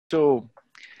So,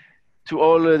 to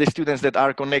all the students that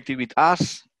are connected with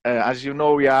us, as you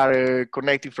know, we are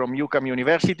connected from UCAM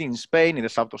University in Spain, in the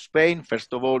south of Spain.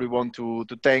 First of all, we want to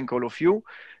thank all of you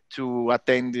to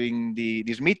attending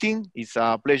this meeting. It's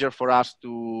a pleasure for us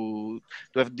to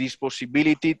have this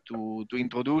possibility to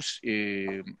introduce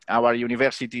our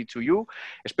university to you,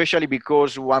 especially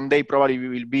because one day probably we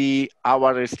will be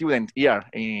our student here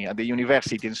at the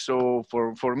university. And so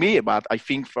for me, but I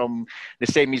think from the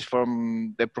same is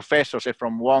from the professors and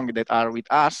from Wong that are with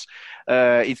us,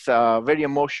 it's a very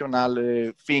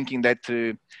emotional thinking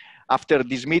that after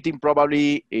this meeting,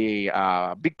 probably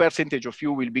a big percentage of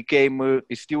you will become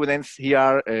students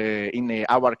here in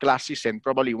our classes, and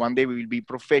probably one day we will be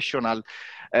professional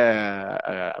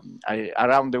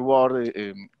around the world,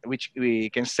 which we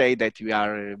can say that we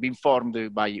are being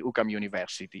formed by UCAM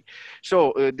University.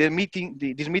 So this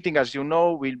meeting, as you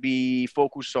know, will be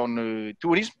focused on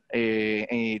tourism,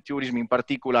 tourism in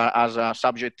particular as a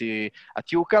subject at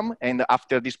UCAM, and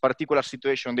after this particular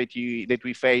situation that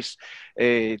we face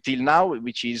till now,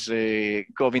 which is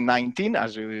COVID-19,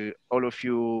 as all of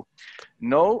you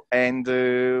know. And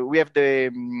we have the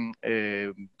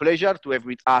pleasure to have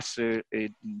with us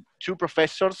two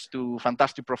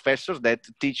fantastic professors that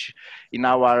teach in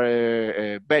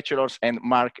our bachelor's and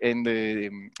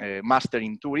master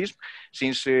in tourism.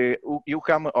 Since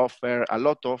UCAM offer a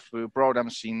lot of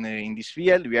programs in this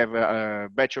field, we have a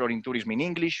bachelor in tourism in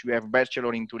English, we have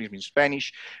bachelor in tourism in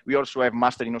Spanish, we also have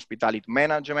master in hospitality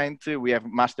management, we have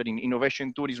master in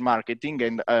innovation tourism marketing,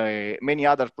 and many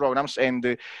other programs.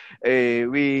 And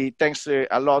we thanks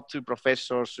a lot to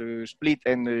Professors Split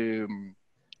and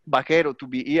Baquero to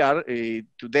be here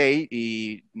today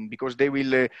because they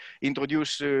will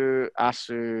introduce us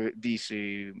these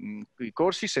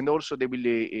courses, and also they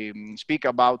will speak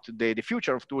about the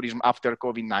future of tourism after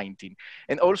COVID-19.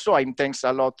 And also I'm thanks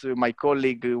a lot to my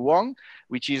colleague Wong,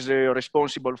 which is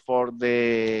responsible for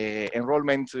the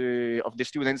enrollment of the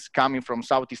students coming from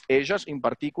Southeast Asia in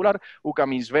particular.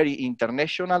 UCAM is very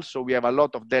international, so we have a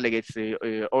lot of delegates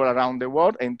all around the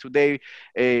world, and today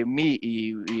me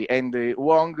and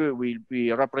Wong will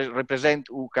represent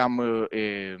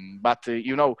UCAM, but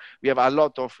you know, we have a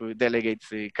lot of delegates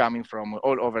coming from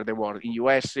all over the world, in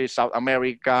US, South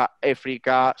America,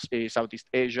 Africa, Southeast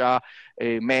Asia,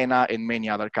 MENA, and many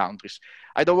other countries.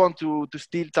 I don't want to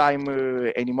steal time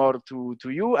anymore to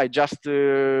you. I just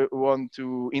want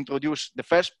to introduce the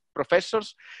first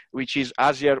professors, which is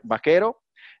Asier Baquero.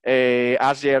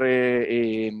 Asier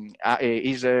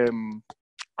is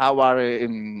our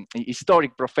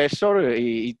historic professor.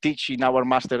 He teaches in our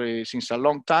master since a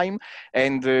long time,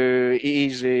 and he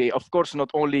is, of course, not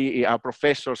only a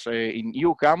professor in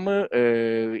UCAM,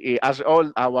 as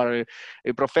all our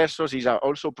professors, he's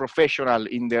also professional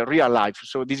in the real life.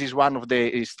 So this is one of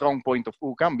the strong points of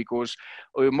UCAM, because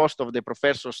most of the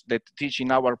professors that teach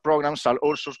in our programs are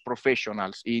also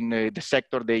professionals in the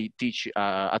sector they teach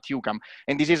at UCAM.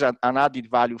 And this is an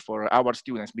added value for our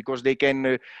students, because they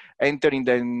can enter in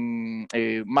the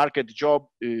market job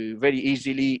very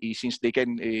easily, since they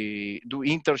can do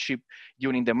internship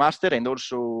during the master, and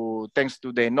also thanks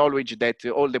to the knowledge that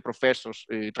all the professors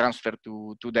transfer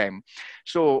to them.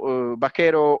 So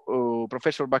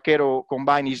Professor Baquero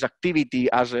combined his activity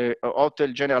as a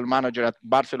hotel general manager at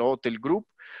Barcelona Hotel Group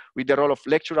with the role of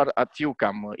lecturer at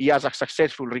UCAM. He has a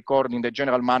successful record in the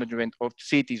general management of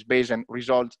cities based and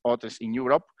resort hotels in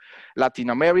Europe, Latin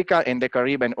America, and the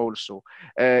Caribbean also.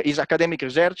 His academic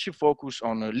research focus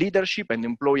on leadership and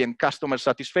employee and customer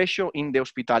satisfaction in the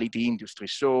hospitality industry.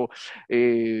 So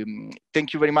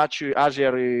thank you very much,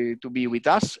 Asier, to be with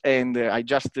us. And I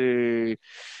just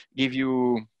give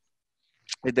you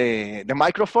the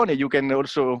microphone, and you can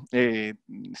also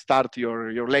start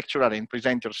your lecture and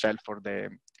present yourself for the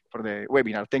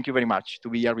webinar. Thank you very much to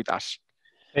be here with us.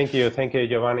 Thank you,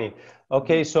 Giovanni.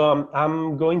 Okay, so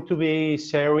I'm going to be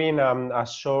sharing a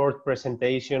short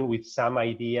presentation with some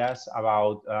ideas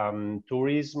about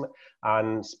tourism,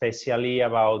 and especially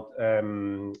about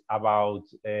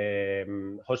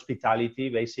hospitality,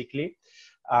 basically.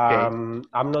 Okay.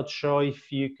 I'm not sure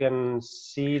if you can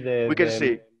see the... We can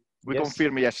see. We yes?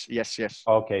 confirm, yes, yes, yes.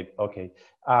 Okay, okay.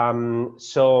 Well,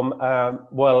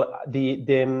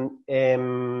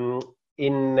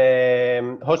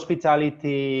 in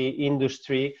hospitality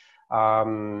industry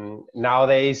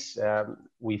nowadays,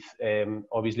 with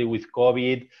obviously with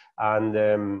COVID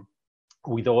and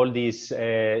with all this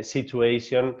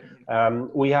situation,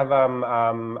 we have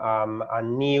a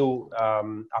new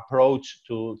approach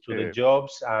to the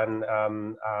jobs, and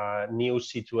a new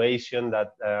situation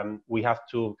that we have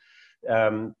to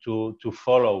to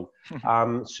follow.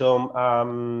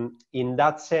 In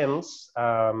that sense,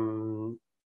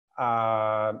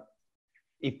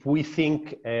 if we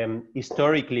think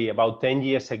historically about 10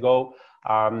 years ago,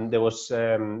 there was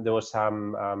a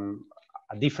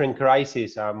different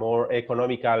crisis, a more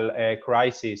economical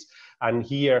crisis, and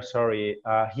here,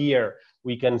 here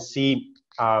we can see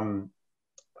from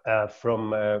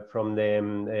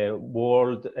the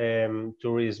World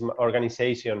Tourism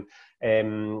Organization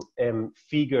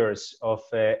figures of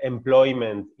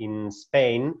employment in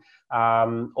Spain.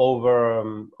 Over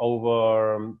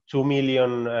 2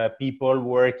 million people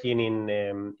working in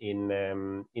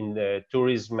the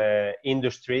tourism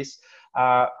industries,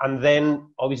 and then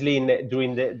obviously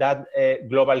during that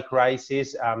global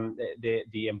crisis,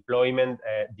 the employment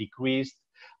decreased,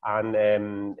 and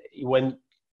it went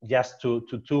just to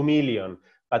 2 million,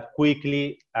 but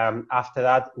quickly after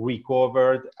that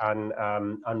recovered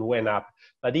and went up.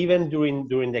 But even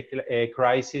during the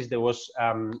crisis, there was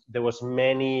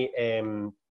many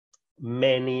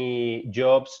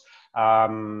jobs.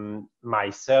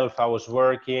 Myself, I was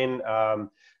working at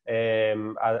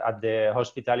the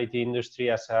hospitality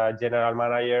industry as a general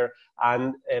manager,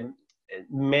 and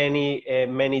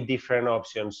many different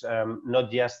options,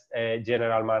 not just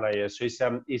general managers. So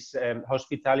it's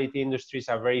hospitality industry is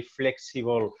a very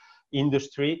flexible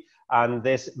industry, and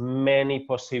there's many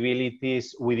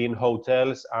possibilities within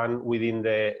hotels and within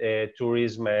the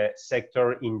tourism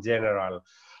sector in general.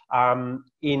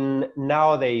 In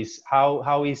nowadays,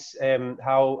 how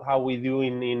we do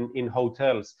in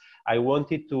hotels? I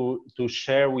wanted to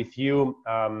share with you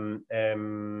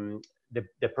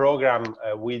the program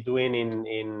we're doing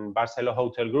in Barcelona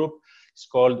Hotel Group. It's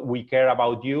called We Care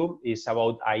About You. It's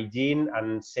about hygiene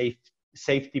and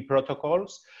safety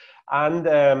protocols. And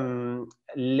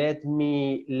let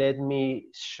me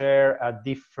share a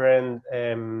different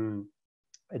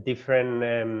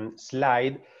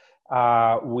slide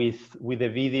with the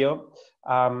video.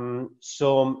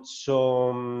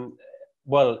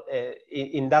 Well,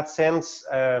 in that sense,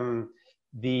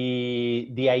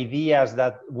 the ideas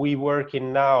that we work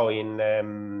in now in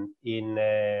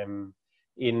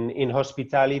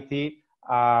hospitality,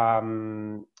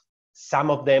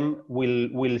 some of them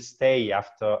will stay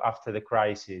after the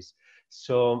crisis.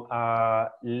 So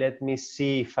let me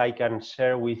see if I can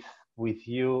share with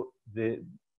you the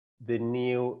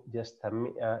new, just a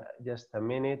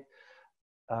minute.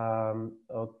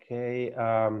 Okay,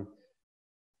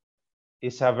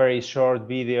 it's a very short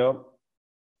video.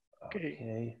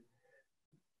 Okay.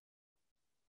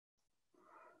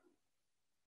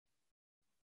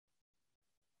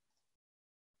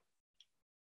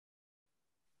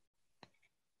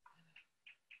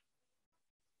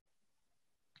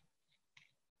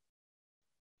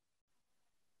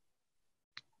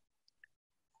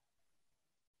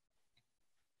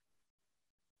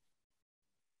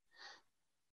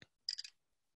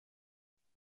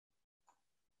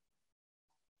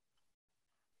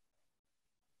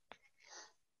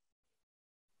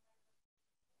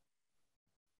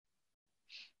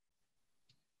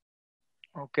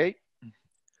 Okay.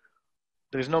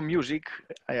 There is no music,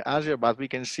 Asier, but we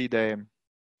can see the.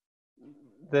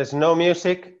 There's no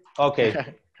music. Okay.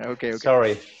 Okay.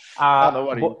 Sorry. No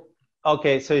worry.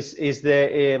 Okay, so it's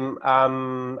the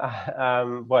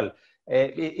well.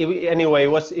 Anyway,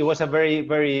 it was a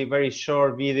very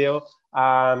short video,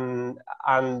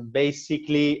 and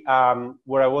basically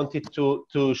what I wanted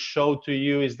to show to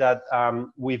you is that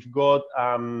we've got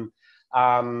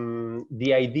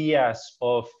the ideas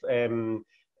of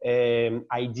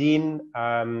hygiene,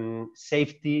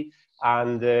 safety,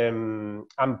 and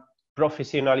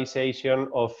professionalization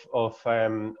of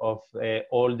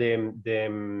all the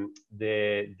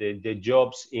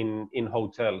jobs in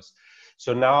hotels.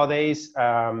 So nowadays,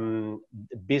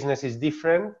 business is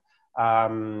different. I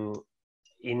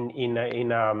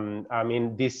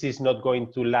mean, this is not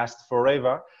going to last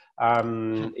forever.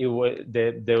 There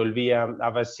will be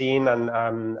a vaccine and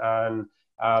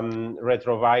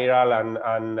retroviral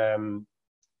and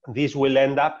this will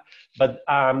end up. But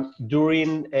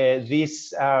during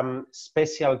these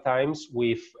special times,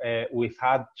 we've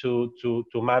had to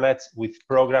manage with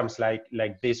programs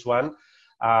like this one,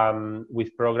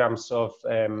 with programs of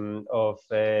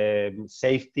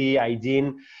safety,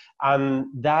 hygiene, and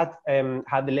that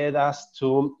had led us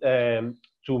to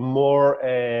more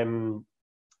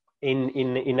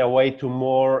in a way to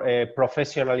more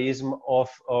professionalism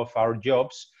of our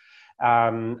jobs.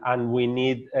 And we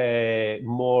need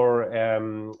more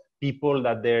people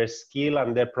that they're skilled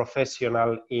and they're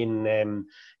professional in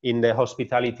the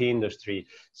hospitality industry.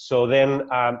 So then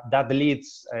that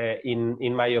leads,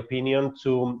 in my opinion,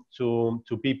 to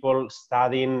people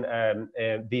studying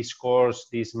this course,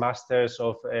 this Masters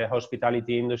of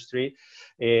Hospitality Industry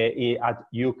at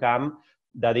UCAM,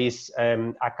 that is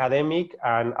academic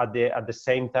and at the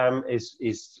same time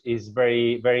is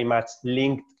very much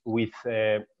linked with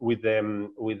the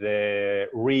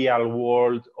real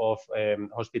world of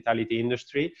hospitality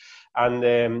industry,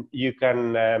 and you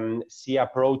can see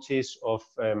approaches of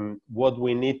what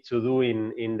we need to do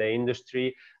in the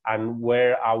industry and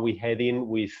where are we heading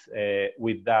with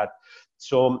that.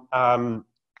 So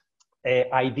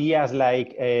ideas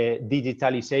like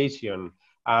digitalization,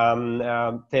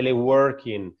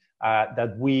 teleworking,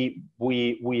 that we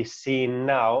see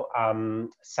now,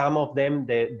 some of them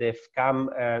they've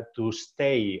come to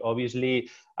stay. Obviously,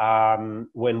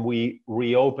 when we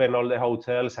reopen all the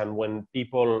hotels and when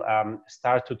people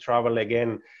start to travel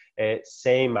again,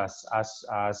 same as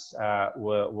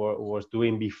was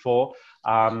doing before,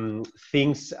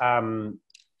 things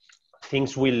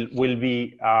will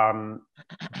be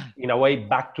in a way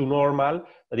back to normal,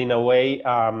 but in a way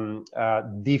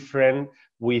different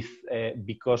with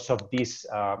because of this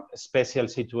special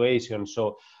situation.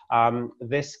 So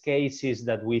these cases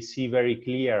that we see very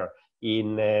clear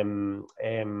in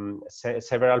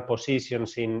several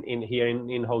positions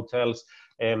in hotels,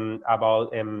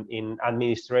 about in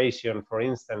administration, for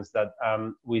instance, that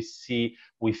we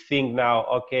think now,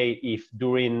 okay, if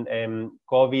during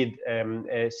COVID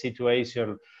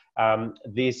situation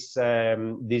this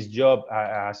job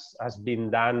has been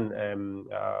done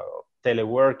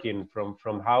teleworking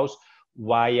from house,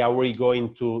 why are we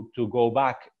going to go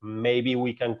back? Maybe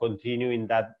we can continue in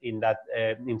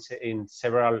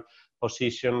several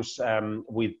positions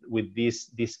with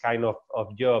this kind of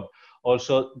job.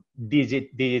 Also,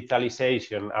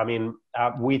 digitalization. I mean,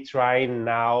 we try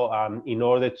now in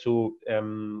order to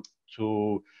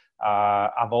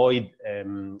avoid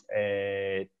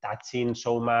touching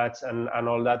so much and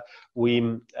all that.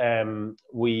 We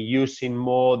using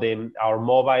more our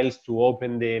mobiles to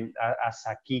open them as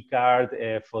a key card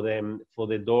for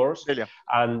the doors, yeah.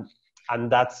 and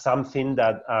that's something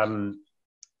that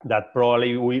that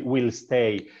probably will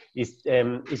stay.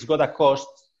 It's got a cost,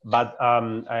 but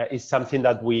it's something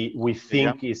that we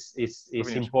think is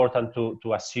important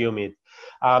to assume it.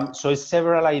 So it's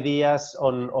several ideas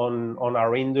on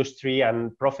our industry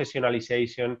and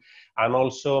professionalization, and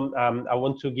also I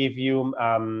want to give you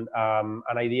an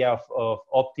idea of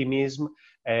optimism,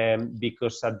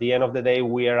 because at the end of the day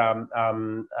we are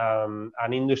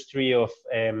an industry of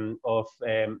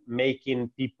making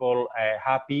people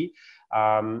happy,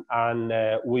 and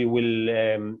we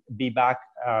will be back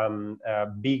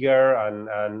bigger,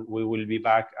 and we will be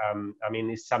back. I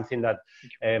mean, it's something that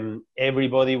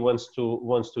everybody wants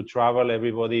to travel.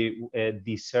 Everybody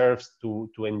deserves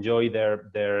to enjoy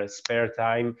their spare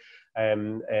time,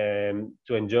 to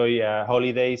enjoy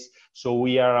holidays. So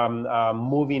we are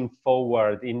moving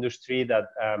forward industry that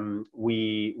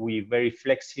we very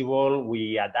flexible.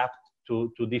 We adapt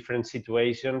to different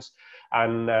situations,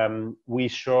 and we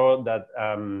show that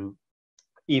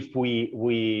if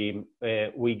we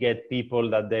get people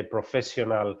that they're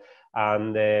professional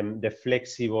and they're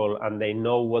flexible and they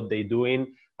know what they're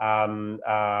doing,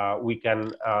 we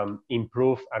can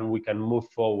improve and we can move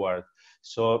forward.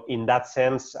 So in that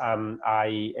sense,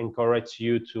 I encourage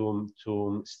you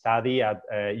to study at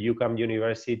UCAM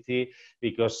University,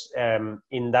 because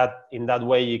in that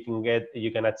way you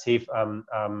can achieve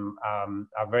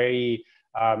a very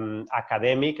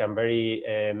academic and very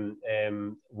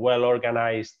well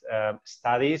organized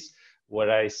studies,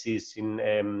 whereas is in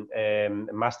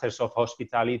Masters of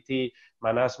Hospitality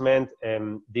Management,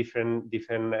 different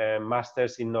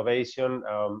masters innovation,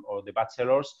 or the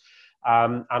bachelors,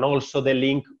 and also the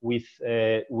link with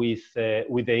the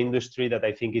industry that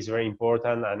I think is very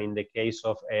important. And in the case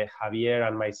of Javier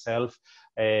and myself,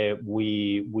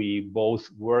 we both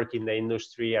work in the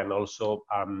industry and also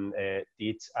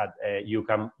teach at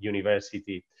UCAM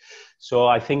University. So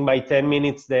I think my 10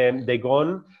 minutes they're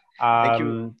gone.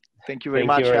 Thank you very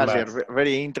much, Asier.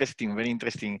 Very interesting, very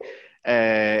interesting.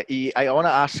 I want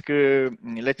to ask,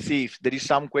 let's see if there is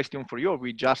some question for you.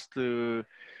 We just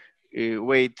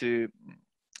wait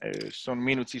some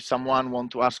minutes if someone want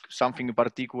to ask something in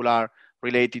particular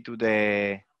related to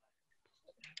the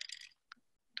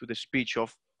speech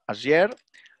of Asier.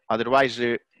 Otherwise,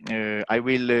 I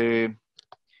will.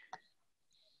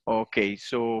 Okay,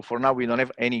 so for now we don't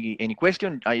have any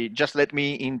question. Just let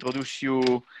me introduce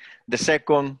you the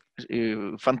second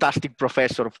fantastic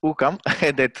professor of UCAM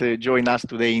that joined us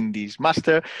today in this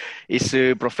master is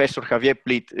Professor Javier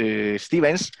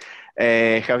Pitt-Stevens.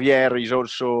 Javier is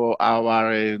also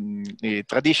our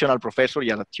traditional professor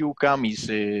here at UCAM. He's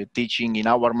teaching in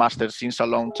our master since a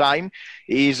long time.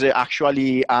 He's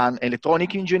actually an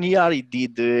electronic engineer. He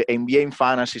did MBA in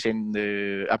finances and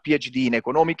a PhD in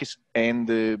economics and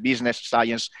business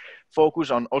science,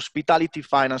 focus on hospitality,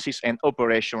 finances, and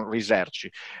operation research.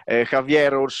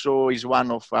 Javier also is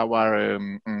one of our,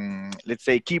 let's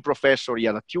say, key professor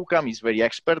here at UCAM. He's very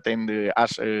expert, and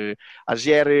as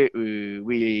Asier,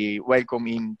 we welcome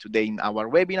him today in our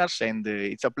webinars, and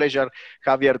it's a pleasure,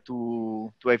 Javier, to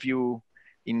have you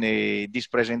in this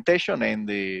presentation,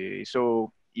 and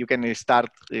so you can start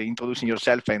introducing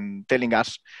yourself and telling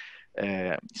us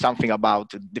something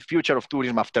about the future of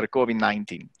tourism after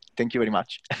COVID-19. Thank you very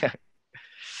much.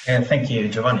 Thank you,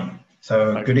 Giovanni.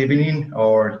 So good evening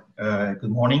or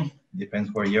good morning, depends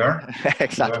where you are.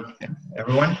 Exactly.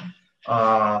 Everyone.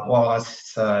 Well,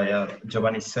 as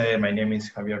Giovanni said, my name is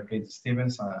Javier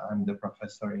Pitt-Stevens. I'm the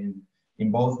professor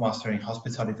in both Master in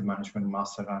Hospitality Management,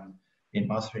 Master and in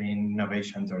Master in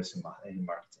Innovation Tourism in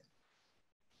Marketing.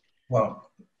 Well,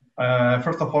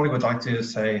 first of all, I would like to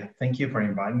say thank you for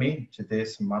inviting me to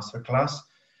this masterclass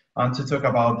and to talk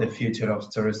about the future of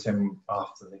tourism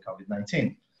after the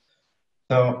COVID-19.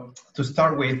 So to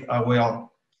start with, I will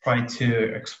try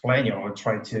to explain you or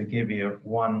try to give you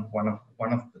one of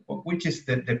the, which is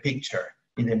the picture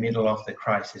in the middle of the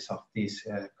crisis of this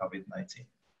COVID-19.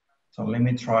 So let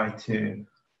me try to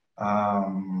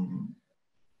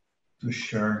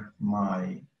share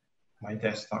my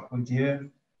desktop with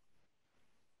you.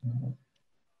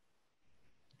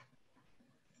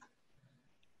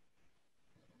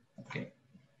 Okay,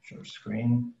 share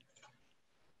screen.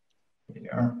 Here we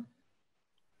are.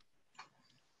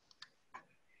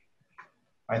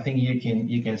 I think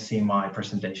you can see my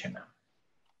presentation now.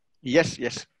 Yes,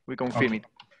 we confirm okay. it.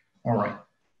 All right.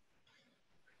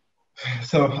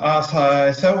 So as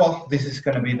I said, well, this is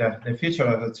going to be the future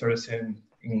of the tourism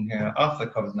after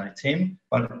COVID-19,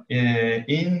 but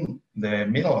in the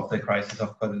middle of the crisis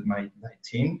of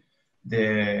COVID-19,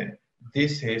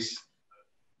 this is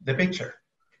the picture.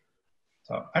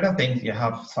 So I don't think you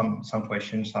have some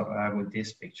questions with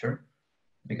this picture,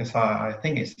 because I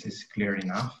think it's clear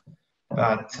enough.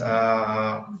 But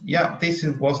yeah, this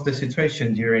was the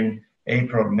situation during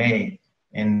April, May,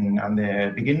 and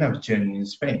the beginning of June in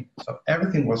Spain. So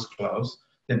everything was closed.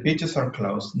 The beaches are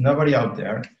closed. Nobody out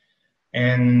there.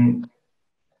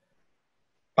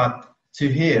 But to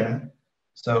here,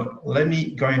 so let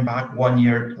me going back 1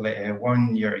 year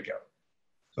ago.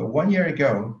 So 1 year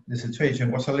ago, the situation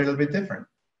was a little bit different.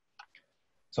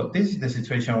 So this is the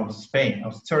situation of Spain,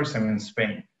 of tourism in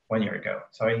Spain 1 year ago.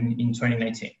 So in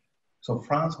 2019. So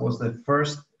France was the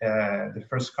first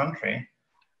country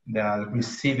that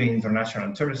received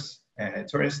international tourists,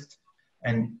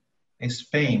 and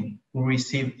Spain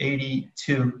received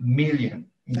 82 million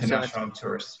international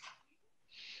tourists.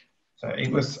 So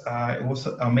it was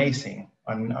amazing,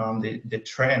 and the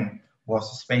trend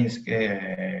was Spain's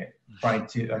trying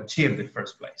to achieve the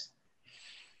first place.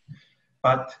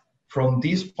 But from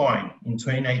this point in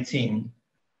 2019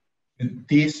 to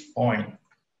this point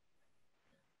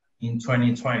in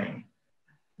 2020,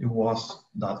 it was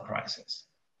that crisis.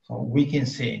 So we can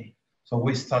see, so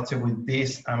we started with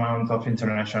this amount of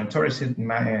international tourists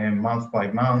month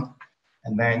by month,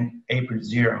 and then April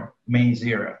 0, May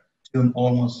 0, June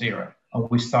almost 0, and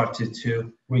we started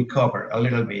to recover a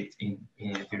little bit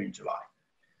during July.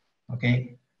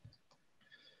 Okay,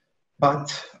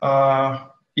 but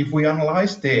if we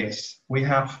analyze this, we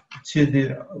have to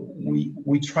do,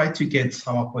 we try to get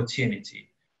some opportunity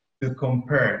to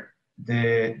compare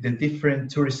the different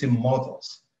tourism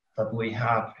models that we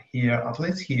have here, at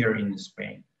least here in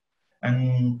Spain.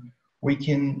 And we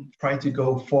can try to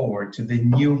go forward to the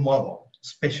new model,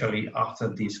 especially after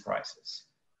this crisis.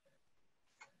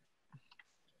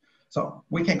 So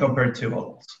we can compare two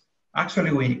models.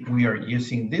 Actually, we are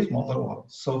using this model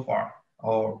so far,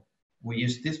 or we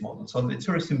use this model, so the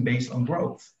tourism based on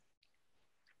growth.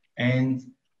 And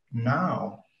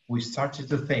now we started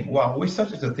to think, well, we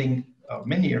started to think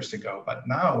many years ago, but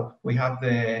now we have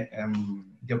the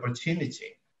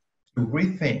opportunity to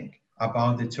rethink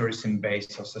about the tourism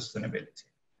based on sustainability.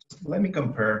 Let me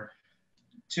compare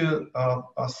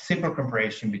a simple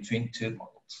comparison between two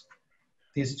models,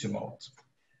 these two models.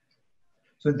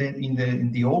 So then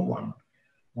in the old one,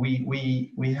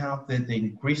 we have the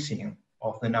increasing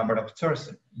of the number of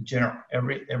tourists in general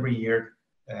every year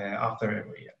after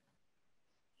every year.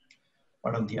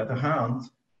 But on the other hand,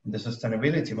 the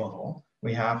sustainability model,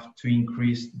 we have to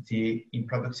increase the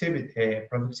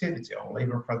productivity or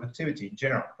labor productivity in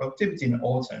general, productivity in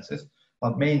all senses,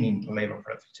 but mainly in labor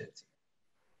productivity.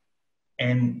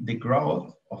 And the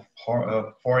growth of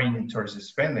foreign tourist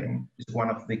spending is one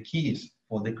of the keys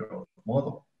for the growth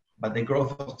model. But the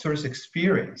growth of tourist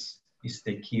experience is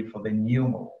the key for the new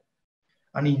model.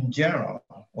 And in general,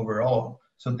 overall,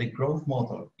 so the growth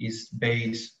model is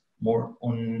based more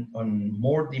on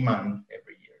more demand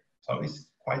every year. So it's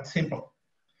quite simple.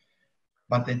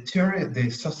 But the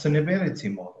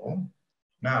sustainability model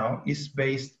now is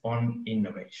based on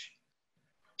innovation.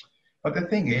 But the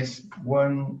thing is,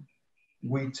 when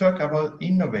we talk about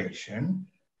innovation,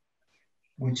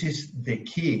 which is the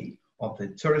key of the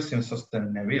tourism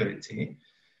sustainability,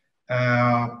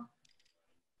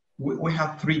 we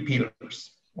have three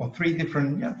pillars, or three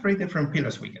different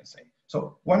pillars, we can say.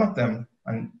 So one of them,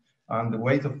 and the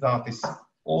weight of that is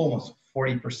almost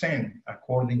 40%,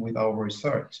 according with our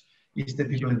research, is the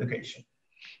people education.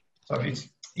 So it's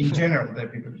in general the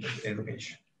people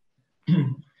education.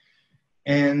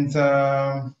 And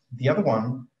the other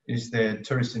one is the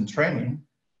tourism training,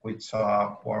 which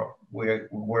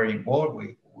we're involved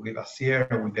with Asier,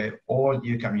 with the old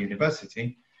UCAM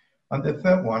University. And the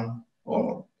third one,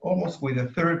 almost with the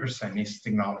 30%, is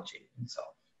technology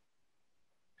itself.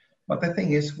 But the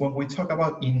thing is, when we talk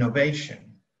about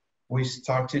innovation, we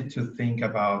started to think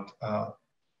about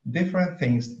different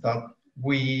things that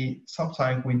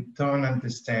sometimes we don't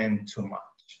understand too much.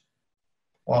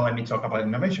 Well, let me talk about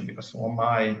innovation, because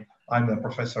I'm a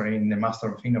professor in the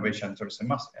Master of Innovation and Tourism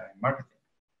Marketing.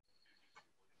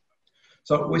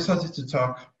 So we started to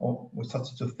talk, or we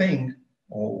started to think,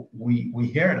 or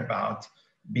we heard about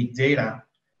big data,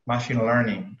 machine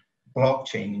learning,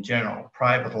 blockchain in general,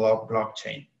 private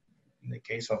blockchain, in the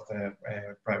case of the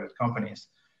private companies,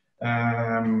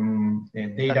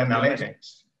 data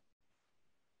analytics,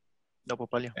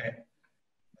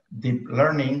 deep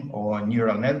learning or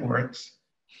neural networks.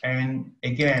 And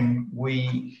again,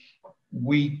 we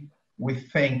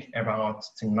think about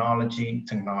technology.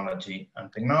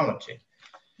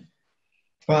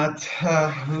 But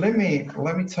let me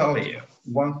tell you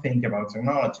one thing about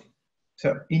technology.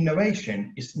 So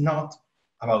innovation is not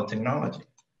about technology,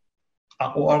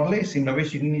 or at least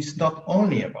innovation is not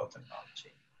only about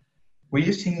technology. We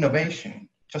use innovation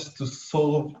just to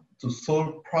solve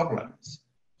problems,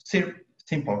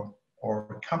 simple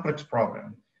or complex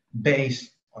problems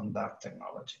based on that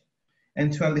technology.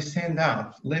 And to understand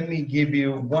that, let me give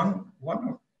you one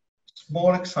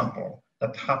small example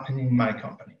that happened in my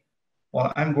company.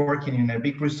 Well, I'm working in a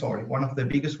big resort, one of the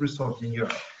biggest resorts in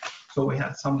Europe. So we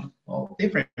had some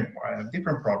different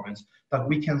problems that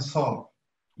we can solve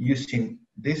using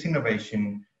this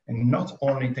innovation, and not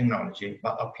only technology,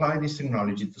 but apply this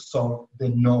technology to solve the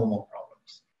normal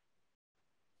problems.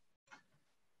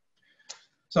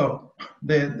 So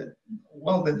the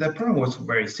problem was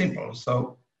very simple.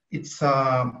 So it's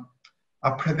a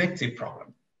predictive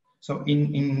problem. So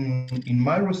in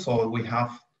my resort, we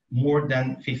have more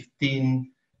than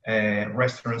 15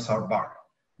 restaurants or bars.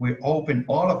 We open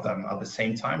all of them at the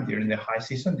same time during the high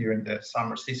season, during the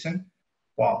summer season.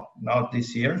 Well, not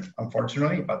this year,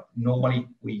 unfortunately, but normally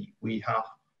we have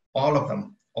all of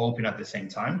them open at the same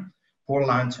time for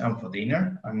lunch and for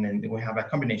dinner, and then we have a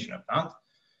combination of that.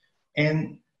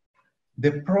 And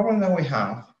the problem that we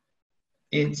have,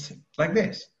 it's like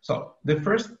this. So the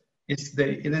first is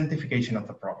the identification of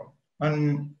the problem.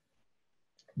 And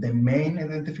the main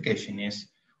identification is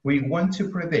we want to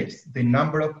predict the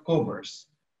number of covers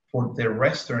for the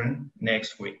restaurant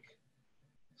next week.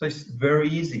 So it's very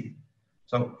easy.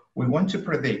 So we want to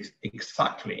predict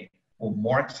exactly, or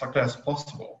more exactly as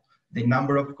possible, the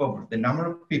number of covers, the number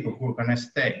of people who are going to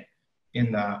stay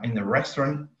in the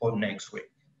restaurant for next week.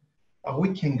 But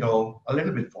we can go a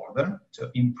little bit further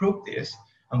to improve this,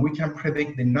 and we can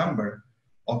predict the number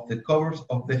of the covers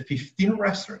of the 15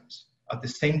 restaurants at the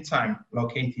same time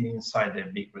located inside the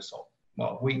big resort.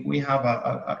 Well, we have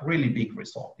a really big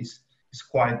resort. It's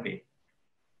quite big.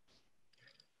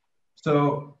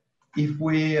 So if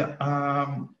we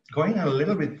going a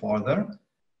little bit further,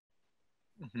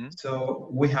 so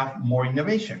we have more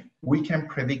innovation. We can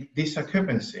predict this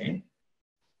occupancy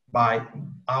by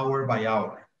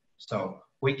hour. So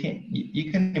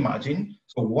you can imagine,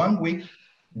 so one week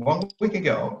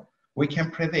ago, we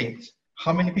can predict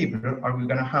how many people are we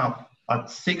gonna have at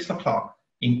 6 o'clock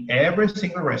in every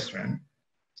single restaurant,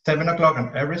 7 o'clock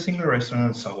in every single restaurant,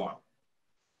 and so on.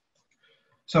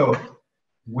 So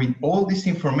with all this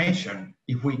information,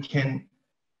 if we can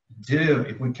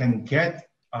get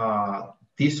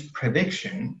this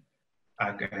prediction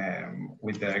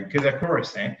with a good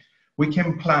accuracy, We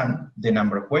can plan the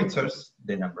number of waiters,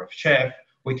 the number of chefs.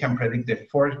 We can predict the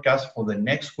forecast for the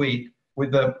next week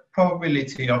with a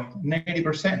probability of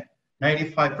 90%,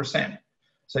 95%.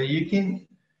 So you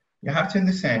have to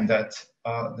understand that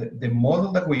the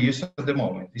model that we use at the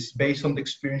moment is based on the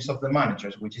experience of the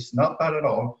managers, which is not bad at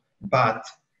all, but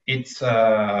it's,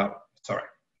 but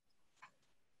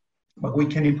we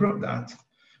can improve that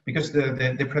because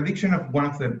the prediction of one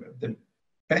of the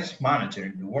best manager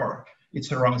in the world,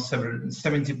 it's around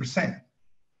 70%.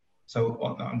 So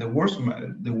on the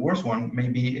worst one,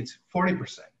 maybe it's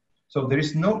 40%. So there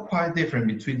is no quite difference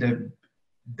between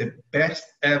the best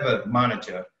ever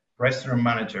manager, restaurant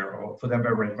manager, or food and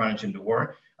beverage manager in the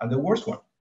world, and the worst one.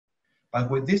 But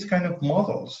with these kind of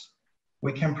models,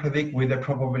 we can predict with a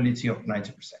probability of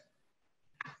 90%.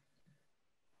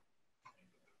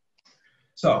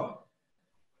 So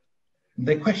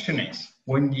the question is,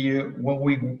 when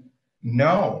we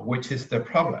know which is the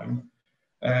problem,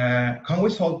 can we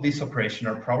solve this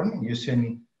operational problem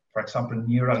using, for example,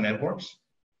 neural networks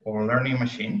or learning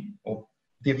machine or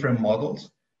different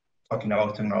models, talking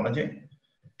about technology?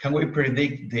 Can we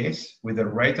predict this with a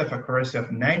rate of accuracy of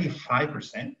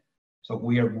 95%? So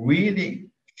we are really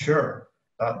sure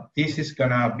that this is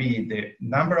gonna be the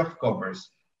number of covers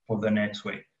for the next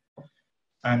week.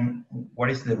 And what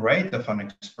is the rate of an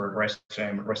expert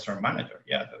restaurant manager?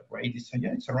 Yeah, the rate is,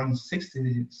 yeah, it's around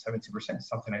 60, 70%,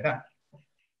 something like that.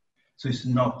 So it's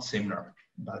not similar,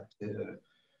 but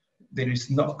there is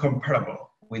not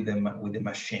comparable with the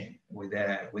machine, with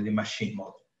the machine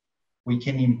model. We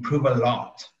can improve a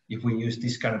lot if we use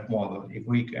this kind of model. If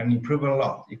we can improve a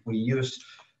lot if we use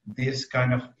this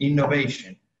kind of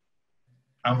innovation.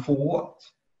 And for what?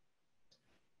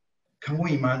 Can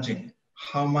we imagine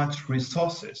how much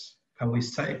resources can we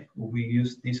save if we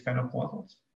use these kind of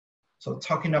models? So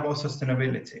talking about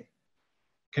sustainability,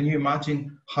 can you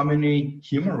imagine how many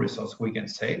human resources we can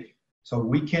save? So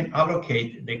we can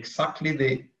allocate the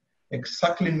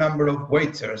exactly number of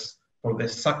waiters for the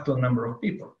exact number of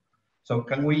people. So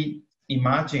can we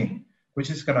imagine which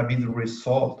is going to be the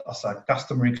result as a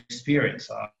customer experience,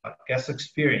 a guest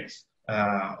experience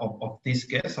of these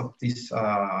guests, of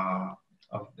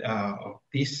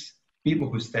these people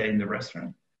who stay in the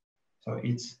restaurant? So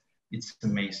it's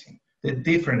amazing. The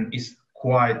difference is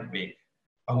quite big.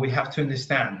 And we have to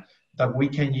understand that we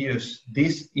can use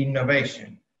this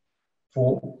innovation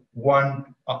for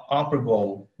one upper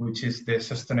goal, which is the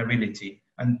sustainability,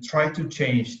 and try to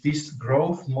change this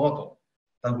growth model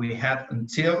that we had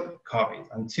until COVID,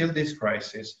 until this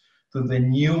crisis, to the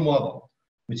new model,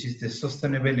 which is the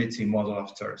sustainability model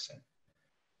of tourism.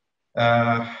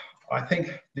 I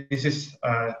think this is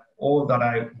all that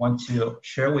I want to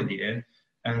share with you.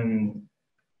 And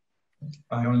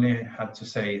I only have to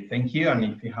say thank you. And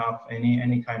if you have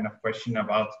any kind of question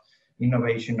about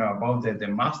innovation or about the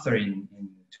master in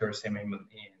tourism,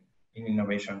 in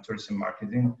innovation, tourism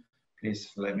marketing,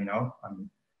 please let me know.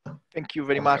 Thank you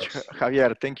very much,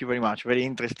 Javier. Thank you very much. Very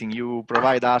interesting. You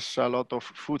provide us a lot of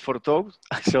food for thought.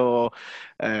 So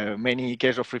many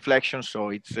cases of reflection. So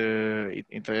it's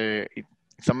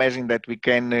amazing that we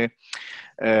can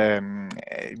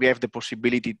we have the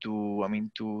possibility to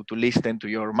listen to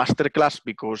your masterclass,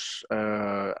 because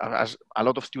as a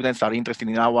lot of students are interested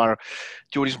in our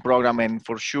tourism program, and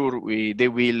for sure they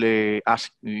will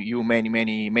ask you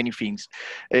many things.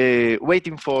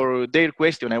 Waiting for their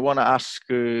question, I want to ask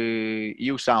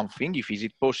you something, if is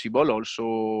it possible,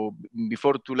 also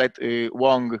before to let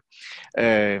Wong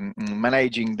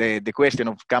managing the question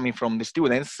of coming from the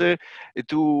students,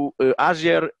 to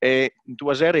Asier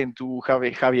and to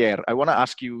Javier, I want to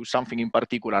ask you something in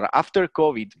particular. After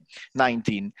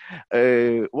COVID-19,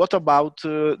 what about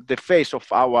the face of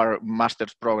our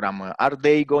master's program? Are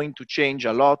they going to change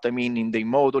a lot? I mean, in the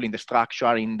model, in the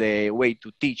structure, in the way to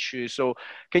teach? So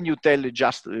can you tell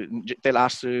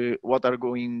us what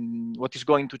is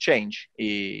going to change?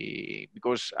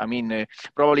 Because I mean,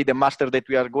 probably the master that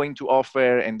we are going to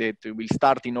offer and that will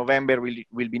start in November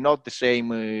will be not the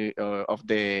same of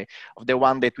the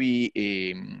one that we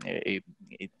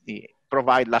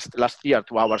provide last year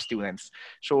to our students.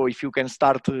 So if you can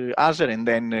start, Asier, and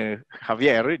then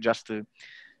Javier, just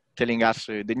telling us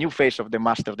the new face of the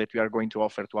master that we are going to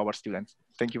offer to our students.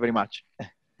 Thank you very much.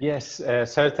 Yes,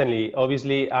 certainly.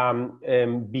 Obviously,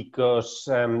 because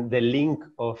the link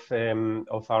of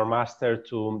our master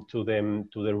to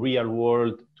the real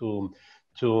world, to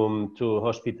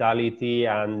hospitality,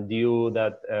 and due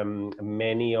that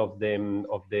many of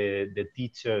the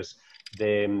teachers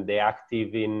the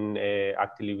active in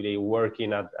actively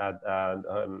working at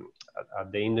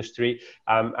the industry.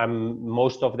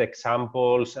 Most of the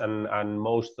examples and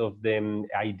most of the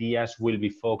ideas will be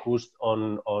focused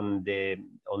on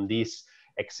this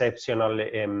exceptional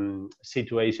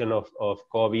situation of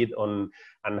COVID,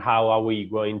 and how are we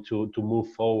going to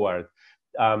move forward.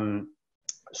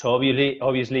 So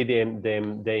obviously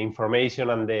the information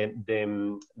and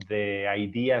the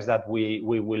ideas that we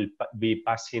will be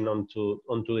passing on to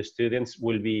the students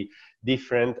will be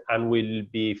different and will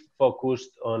be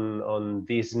focused on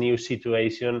this new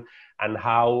situation and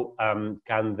how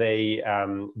can they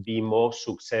be more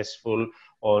successful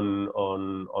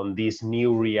on this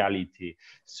new reality.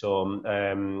 So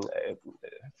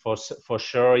for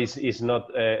sure is not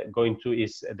going to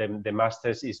the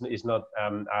masters is not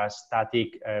a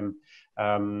static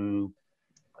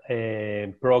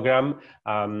program.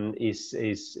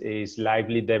 Is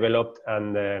lively developed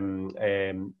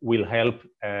and will help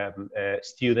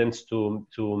students to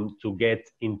get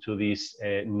into this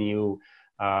new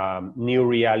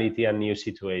reality and new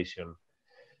situation.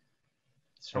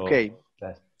 So, okay.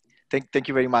 Thank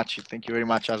you very much. Thank you very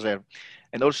much, Asier.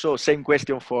 And also, same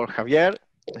question for Javier.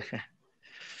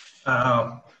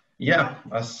 Yeah,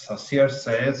 as Asier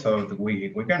said, so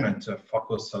we're going to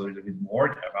focus a little bit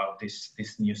more about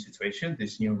this new situation,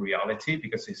 this new reality,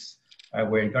 because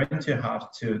we're going to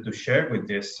have to share with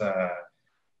this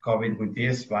COVID, with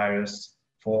this virus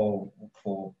for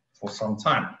some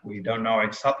time. We don't know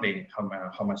exactly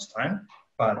how much time,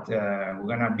 but we're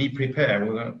going to be prepared.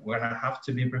 We're going to have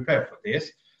to be prepared for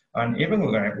this. And even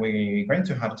we're going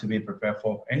to have to be prepared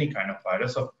for any kind of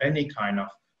virus, of any kind of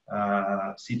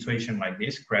situation like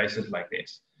this, crisis like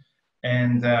this.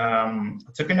 And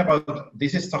talking about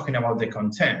the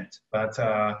content, but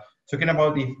talking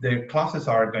about if the classes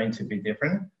are going to be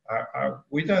different,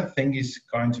 we don't think it's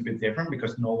going to be different,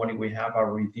 because normally we have a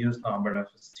reduced number of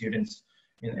students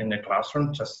in the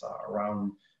classroom, just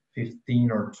around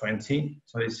 15 or 20.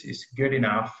 So it's good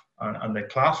enough, and the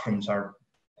classrooms are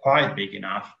quite big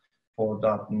enough for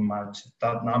that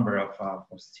number of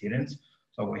students.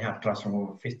 So we have classroom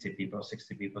over 50 people,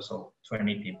 60 people, so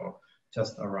 20 people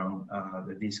just around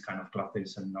this kind of class. There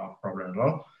is no problem at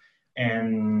all.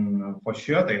 And for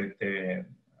sure, the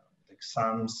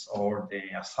exams or the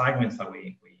assignments that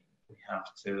we have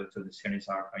to the students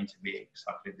are going to be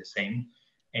exactly the same.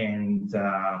 And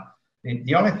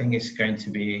the only thing is going to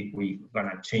be, we're going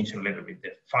to change a little bit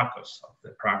the focus of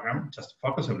the program, just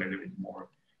focus a little bit more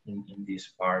in this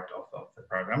part of the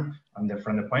program. And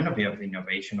from the point of view of the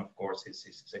innovation, of course, is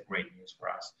a great news for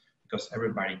us, because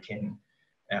everybody can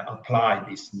apply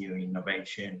these new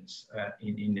innovations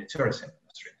in the tourism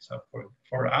industry. So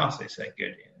for us, it's a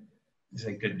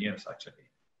good news, actually.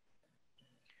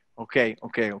 Okay.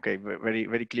 Very,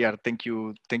 very clear. Thank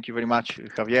you very much,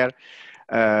 Javier.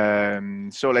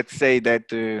 So let's say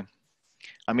that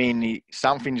I mean,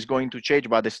 something is going to change,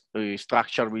 but the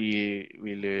structure will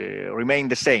remain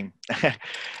the same.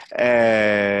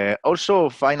 Also,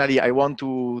 finally, I want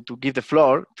to give the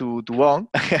floor to Wong.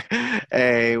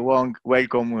 Wong,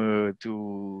 welcome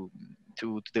to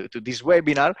this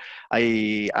webinar.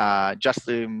 I just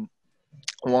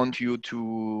want you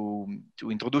to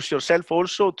introduce yourself,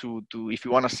 also to if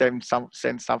you want to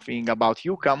send something about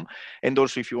UCAM, and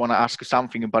also if you want to ask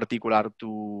something in particular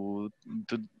to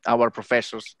our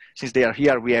professors, since they are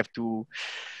here. We have to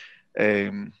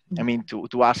I mean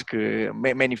to ask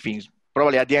many things.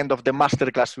 Probably at the end of the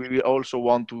masterclass we will also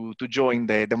want to join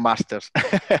the masters.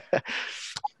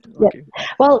 Okay. Yeah.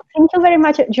 Well, thank you very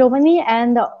much, Giovanni,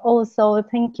 and also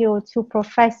thank you to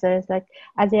professors like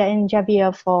Asier and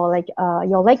Javier for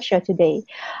your lecture today.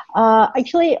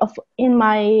 Actually, in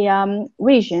my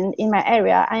region, in my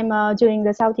area, I'm doing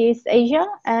the Southeast Asia,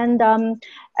 and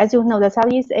as you know, the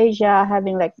Southeast Asia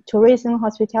having tourism,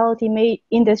 hospitality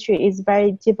industry is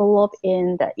very developed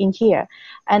in here,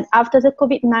 and after the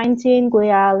COVID-19,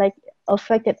 we are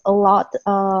affected a lot.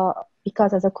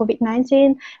 Because of the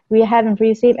COVID-19, we haven't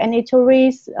received any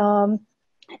tourists and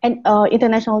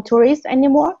international tourists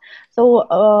anymore.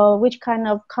 So which kind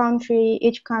of country,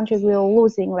 each country will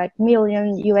losing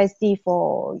million USD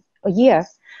for a year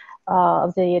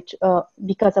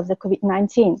because of the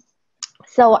COVID-19.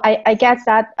 So I guess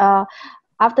that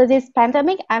after this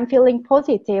pandemic, I'm feeling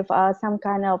positive. Some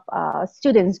kind of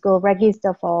students go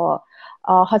register for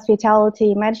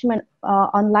hospitality management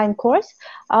online course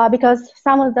because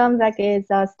some of them like is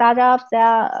startups,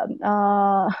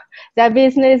 their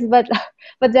business, but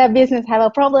their business have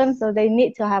a problem, so they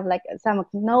need to have like some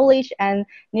knowledge and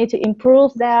need to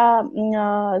improve their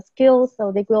skills,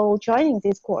 so they go joining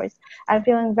this course. I'm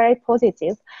feeling very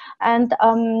positive.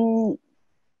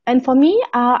 And for me,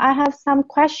 I have some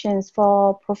questions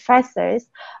for professors.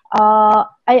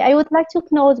 I would like to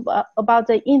know about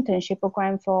the internship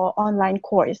program for online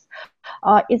course.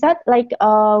 Is that like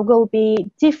will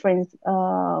be different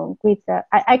with the,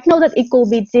 I know that it will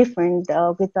be different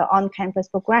with the on-campus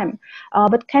program,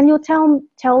 but can you tell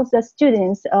the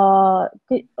students for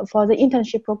the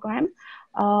internship program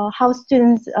how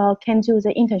students can do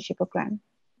the internship program?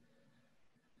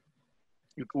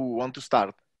 You want to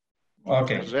start?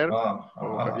 Okay. Javier?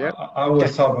 I will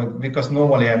start with, because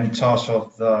normally I'm in charge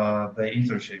of the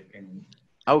internship in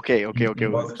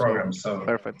both programs. So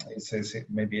perfect.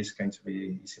 Maybe it's going to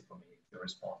be easy for me to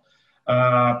respond.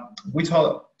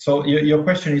 So your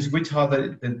question is, which are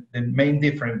the main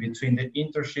difference between the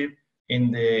internship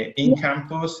in the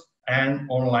in-campus and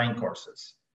online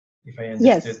courses? If I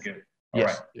understood good. All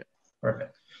right. Yeah.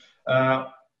 Perfect.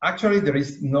 Actually, there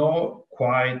is no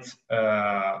quite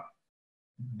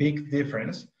big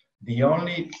difference. The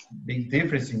only big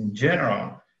difference in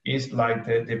general is like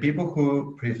the people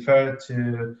who prefer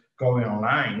to go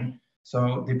online,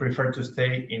 so they prefer to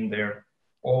stay in their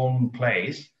own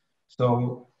place,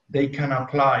 so they can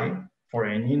apply for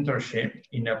an internship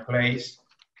in a place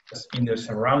in the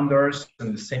surroundings,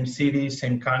 in the same city,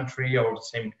 same country, or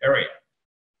same area.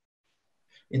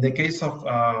 In the case of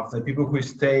the people who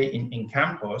stay in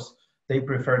campus, they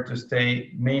prefer to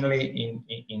stay mainly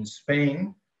in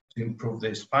Spain to improve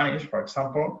their Spanish, for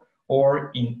example,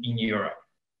 or in Europe.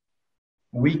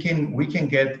 We can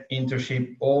get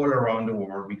internship all around the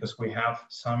world because we have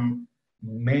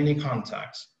many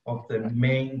contacts of the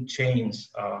main chains,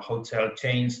 hotel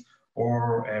chains,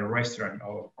 or a restaurant,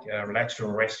 or a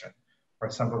luxury restaurant. For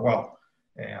example,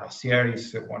 Asier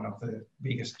is one of the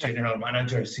biggest general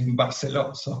managers in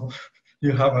Barcelona, so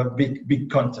you have a big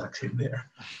contacts in there.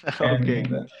 Okay.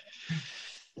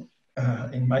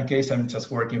 In my case, I'm just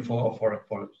working for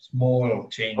a small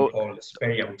chain called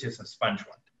Esperia, which is a Spanish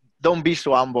one. Don't be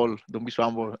so humble. Don't be so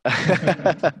humble.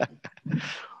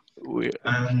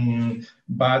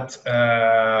 But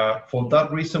for that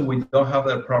reason, we don't have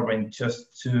a problem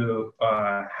just to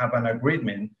have an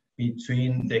agreement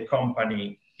between the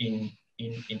company in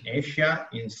Asia,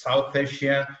 in South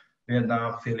Asia,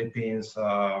 Vietnam, Philippines,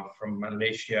 from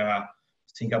Malaysia,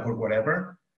 Singapore,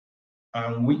 whatever.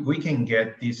 And we can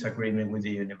get this agreement with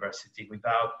the university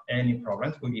without any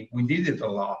problems. We did it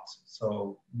a lot,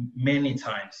 so many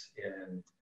times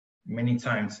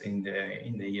in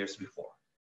the years before.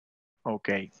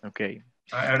 Okay.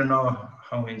 I don't know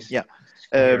how it's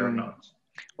clear or not.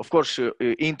 Of course,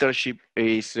 internship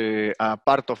is a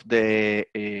part of the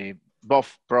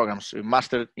both programs,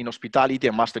 Master in Hospitality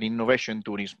and Master in Innovation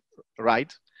Tourism,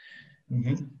 right?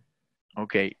 Mm-hmm.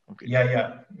 Okay.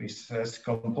 Yeah. It's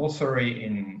compulsory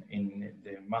in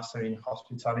the Master in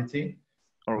Hospitality.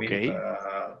 Okay. With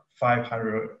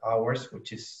 500 hours,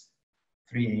 which is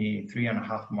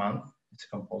 3.5 months. It's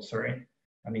compulsory,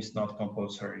 and it's not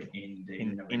compulsory in the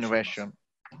innovation.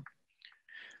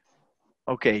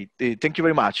 Okay, thank you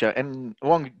very much. And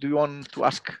Wong, do you want to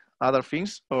ask other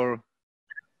things or?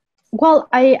 Well,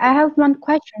 I have one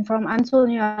question from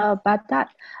Antonio about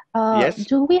that. Yes.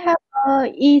 Do we have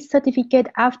e-certificate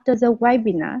after the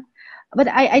webinar? But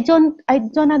I don't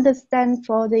understand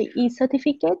for the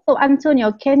e-certificate. So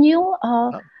Antonio, can you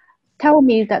tell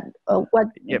me that what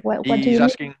do you mean?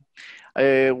 Asking.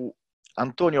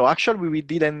 Antonio, actually, we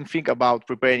didn't think about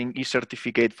preparing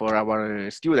e-certificate for our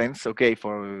students, okay,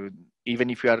 for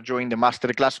even if you are joining the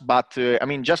masterclass, but I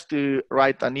mean, just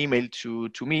write an email to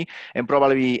me, and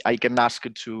probably I can ask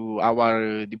to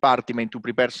our department to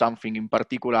prepare something in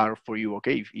particular for you,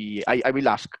 okay? I will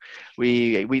ask.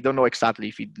 We don't know exactly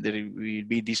if there will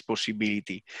be this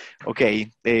possibility,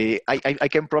 okay? I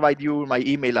can provide you my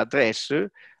email address.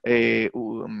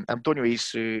 Antonio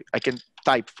is, I can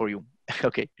type for you,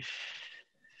 okay?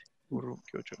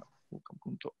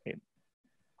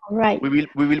 Right. We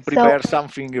will prepare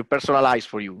something personalized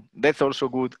for you. That's also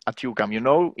good at UCAM. You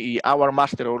know, our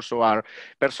master also are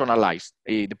personalized.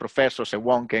 The professors and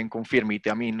one can confirm it.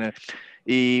 I mean,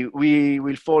 we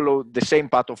will follow the same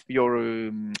path of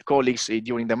your colleagues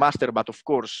during the master, but of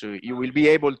course, you will be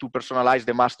able to personalize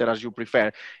the master as you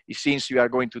prefer. Since you are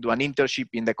going to do an internship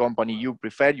in the company you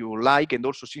prefer, you like, and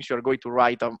also since you are going to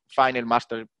write a final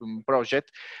master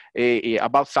project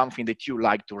about something that you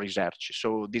like to research.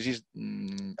 So this is,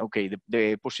 okay,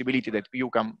 the possibility that you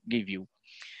can give you.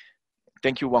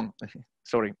 Thank you, Wang.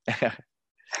 Sorry.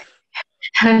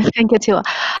 Thank you too.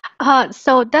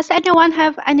 So does anyone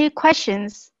have any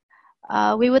questions?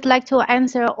 We would like to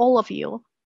answer all of you.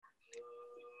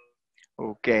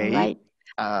 Okay. Right.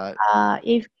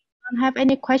 If you don't have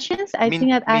any questions, I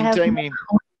think that I have.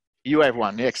 You have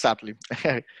one, exactly.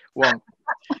 One.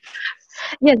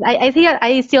 Yes, I think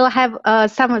I still have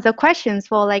some of the questions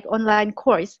for like online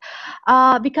course.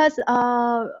 Because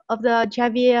of the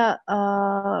Javier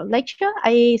lecture,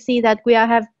 I see that we are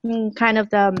having kind of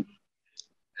the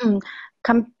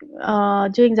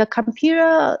doing the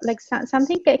computer like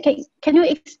something. Can you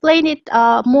explain it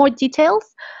more details?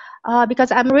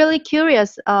 Because I'm really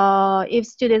curious if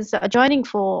students are joining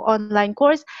for online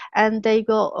course and they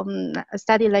go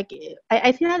study like,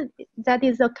 I think that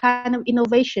is a kind of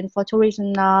innovation for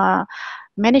tourism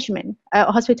management,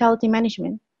 hospitality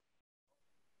management.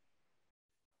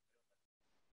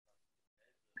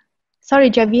 Sorry,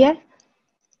 Javier?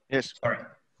 Yes. Sorry.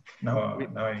 No,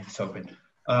 it's open.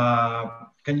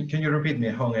 Can you repeat me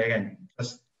Hong again?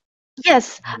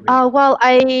 Yes. Well,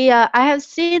 I have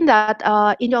seen that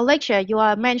in your lecture you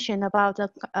are mentioned about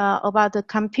the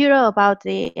computer, about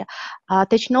the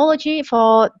technology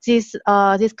for this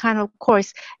kind of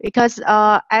course, because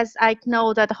as I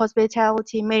know that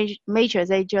hospitality majors,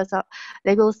 they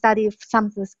will study some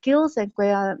of the skills and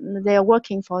they are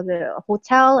working for the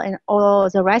hotel and or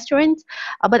the restaurant,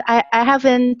 but I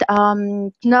haven't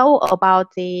know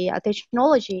about the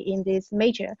technology in this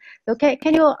major. So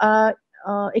can you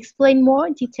explain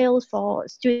more details for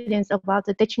students about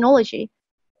the technology?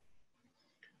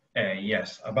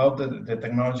 Yes, about the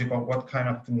technology, what kind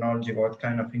of technology, what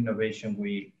kind of innovation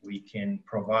we can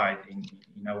provide in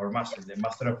our master, the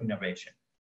Master of Innovation.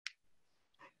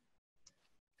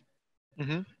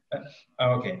 Mm-hmm.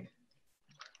 Okay.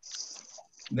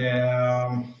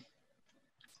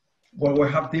 Well, we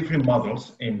have different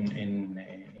models in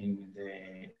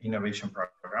the innovation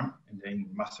program, in the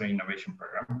Master Innovation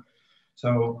program.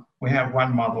 So we have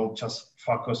one model just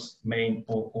focused main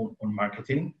on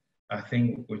marketing, I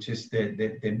think, which is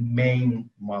the main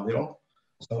model.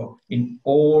 So in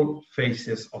all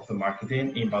phases of the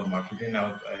marketing, inbound marketing,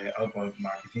 outbound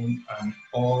marketing, and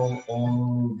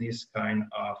all this kind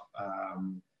of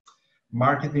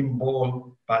marketing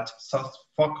ball, but just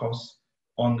focus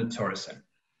on the tourism.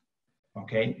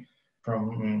 Okay,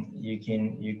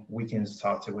 we can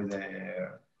start with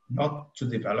not to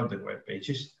develop the web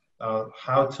pages.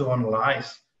 How to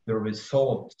analyze the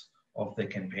results of the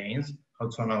campaigns, how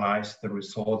to analyze the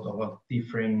result of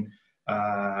different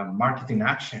marketing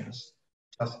actions,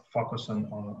 just focus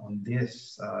on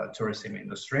this tourism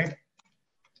industry.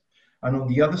 And on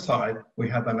the other side, we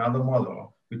have another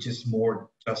model, which is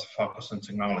more just focused on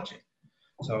technology.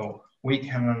 So we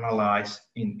can analyze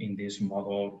in this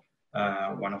model,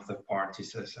 one of the parts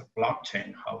is a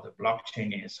blockchain, how the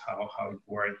blockchain is, how it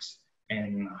works,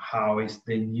 and how is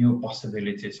the new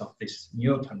possibilities of this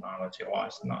new technology. Well,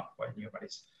 it's not quite new, but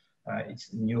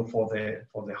it's new for the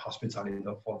hospitality,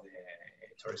 for the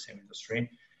tourism industry.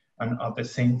 And at the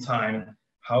same time,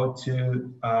 how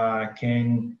to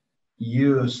can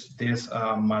use this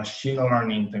machine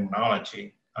learning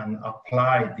technology and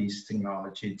apply this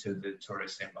technology to the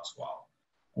tourism as well.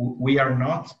 We are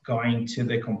not going to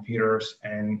the computers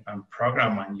and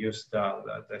program and use the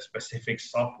specific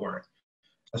software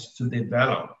just to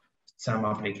develop some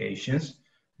applications,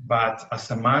 but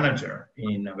as a manager in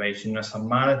innovation, as a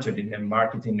manager in the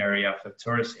marketing area of the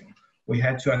tourism, we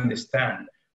had to understand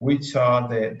which are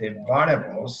the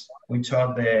variables, which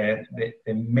are the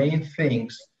main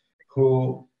things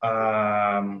who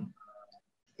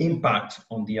impact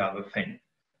on the other thing.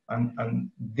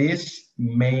 And this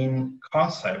main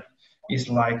concept is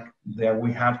like that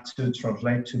we have to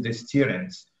translate to the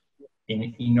students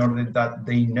in order that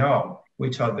they know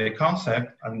which are the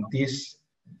concept, and this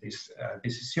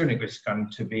student is going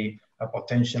to be a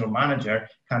potential manager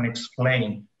can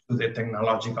explain to the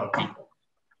technological people.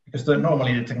 Because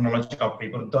normally the technological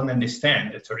people don't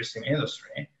understand the tourism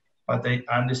industry, but they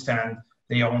understand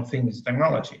their own things,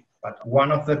 technology. But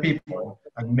one of the people,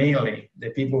 and mainly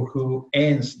the people who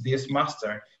ends this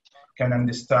master, can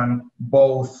understand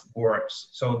both words.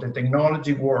 So the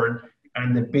technology world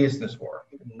and the business world.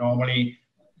 Normally,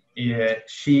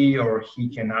 she or he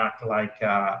can act like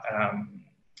the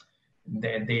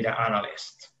data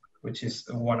analyst, which is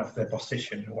one of the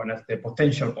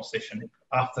potential position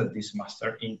after this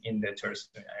master in the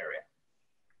tourism area.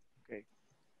 Okay.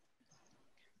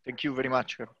 Thank you very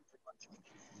much.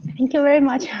 Thank you very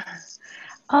much.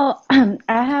 Oh,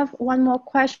 I have one more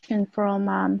question from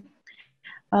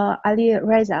Ali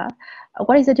Reza.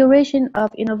 What is the duration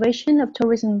of innovation of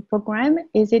tourism program?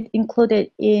 Is it included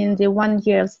in the 1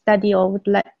 year of study, or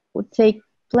would take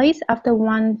place after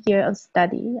 1 year of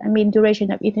study? I mean, duration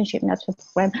of internship, not the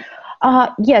program.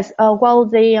 Yes, well,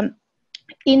 the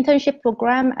internship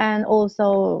program and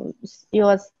also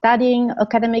your studying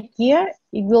academic year,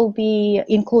 it will be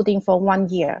including for 1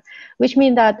 year, which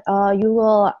means that you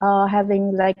will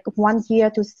having like 1 year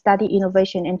to study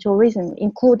innovation and tourism,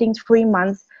 including 3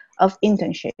 months of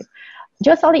internship.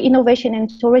 Just only innovation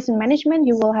and tourism management,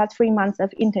 you will have 3 months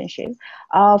of internship.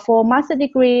 For master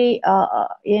degree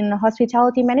in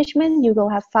hospitality management, you will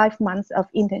have 5 months of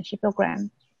internship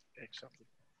program. Exactly.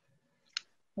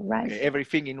 Right. Okay,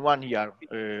 everything in 1 year,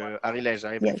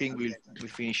 Arilesa, everything Yes. will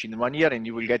finish in 1 year, and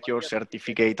you will get your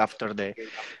certificate after the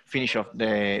finish of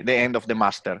the end of the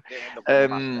master.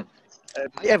 I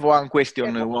have one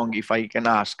question, Wong, if I can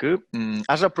ask.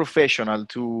 As a professional,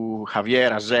 to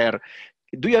Javier, Asier,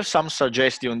 do you have some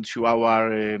suggestion to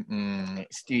our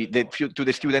to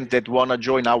the students that want to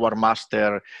join our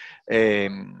master? I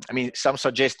mean, some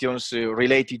suggestions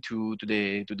related to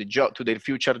the job, to their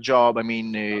future job. I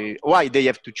mean, why they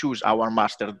have to choose our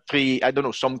master? I don't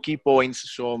know, some key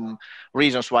points, some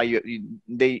reasons why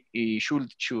they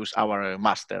should choose our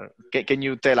master. Can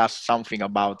you tell us something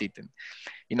about it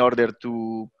in order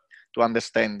to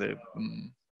understand?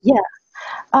 Yeah.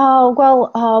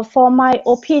 Well, for my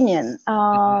opinion,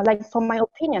 I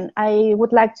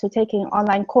would like to take an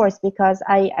online course because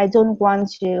I don't want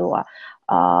to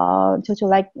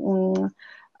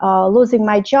losing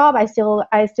my job. I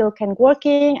still can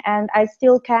working, and I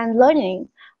still can learning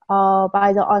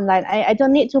by the online. I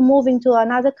don't need to move into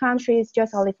another country. It's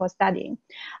just only for studying.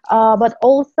 But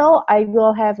also I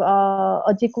will have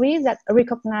a degree that's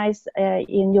recognized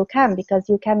in UCAM, because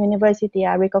UCAM University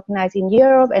are recognized in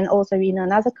Europe and also in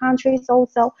other countries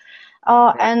also.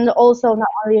 And also not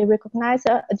only recognize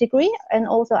a degree, and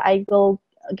also I will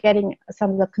getting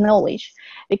some of the knowledge,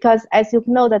 because as you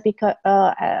know that because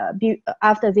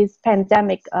after this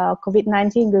pandemic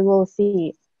COVID-19, we will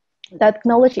see that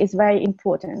knowledge is very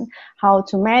important. How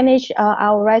to manage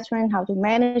our restaurant, how to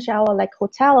manage our like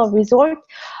hotel or resort.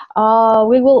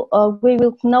 We will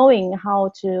knowing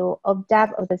how to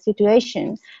adapt of the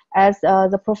situation. As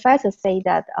the professor say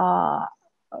that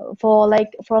for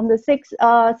like from the 6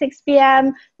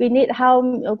 p.m. we need how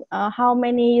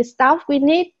many staff we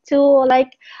need to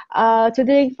like to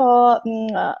doing for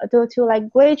to like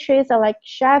waitress or like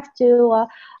chef to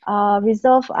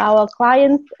resolve our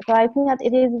clients. So I think that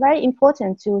it is very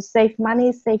important to save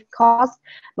money, save costs,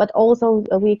 but also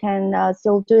we can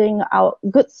still doing our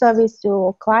good service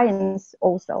to clients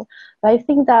also. So I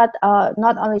think that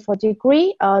not only for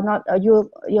degree, you're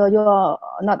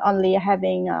not only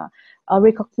having a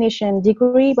recognition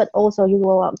degree, but also you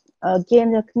will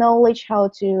gain the knowledge how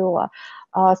to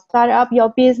start up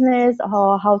your business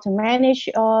or how to manage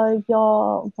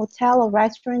your hotel or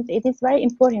restaurant. It is very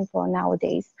important for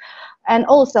nowadays. And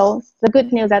also the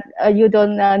good news that you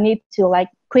don't need to like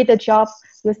quit a job.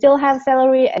 You still have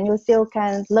salary and you still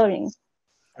can learn.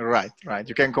 Right.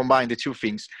 You can combine the two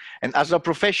things. And as a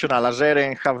professional, Asier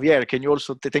and Javier, can you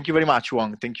also, thank you very much,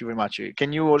 Wong, thank you very much.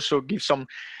 Can you also give some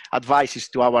advices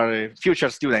to our future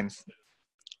students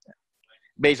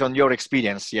based on your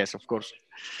experience? Yes, of course.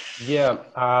 Yeah,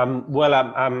 well,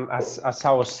 as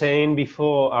I was saying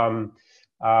before,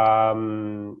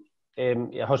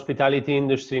 hospitality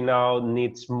industry now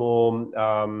needs more,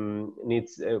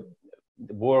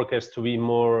 workers to be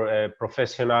more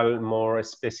professional, more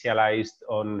specialized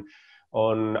on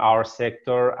our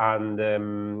sector, and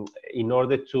in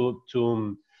order to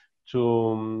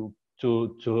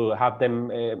have them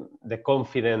the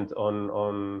confidence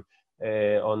on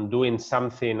doing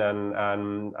something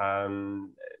and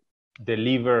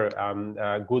deliver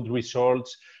good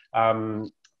results,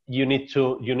 you need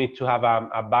to have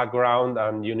a background,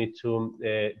 and you need to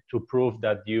prove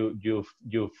that you've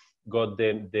got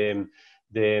the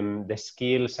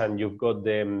skills and you've got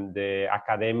the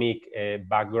academic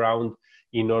background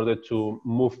in order to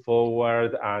move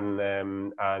forward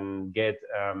and get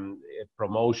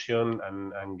promotion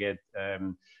and get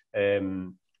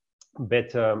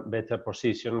better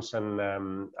positions and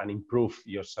improve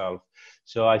yourself.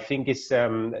 So I think it's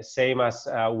same as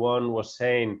Juan was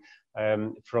saying.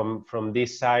 From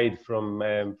this side, from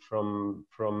the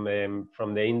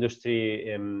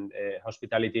industry,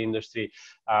 hospitality industry,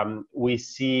 we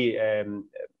see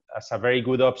as a very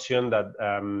good option that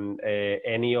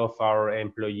any of our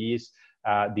employees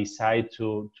decide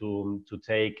to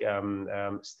take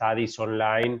studies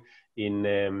online in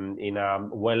a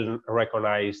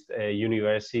well-recognized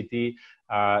university.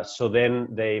 So then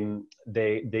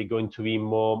they're going to be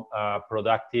more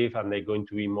productive, and they're going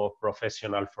to be more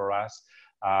professional for us.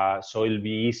 So it'll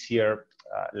be easier,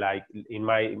 like in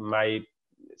my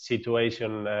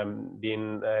situation,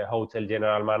 being a hotel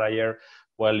general manager.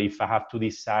 Well, if I have to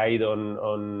decide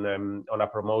on a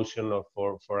promotion or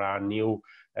for a new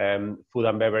food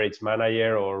and beverage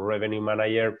manager or revenue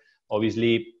manager,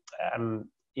 obviously,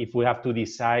 if we have to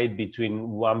decide between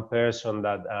one person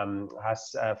that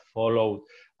has followed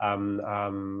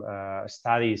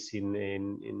studies in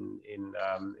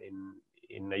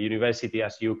a university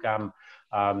as UCAM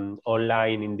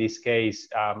online, in this case,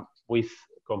 with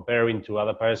comparing to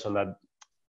other person that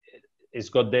has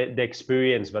got the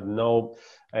experience but no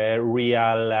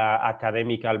real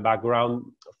academical background,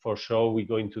 for sure we're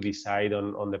going to decide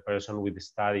on the person with the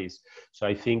studies. So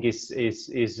I think it's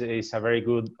a very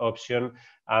good option,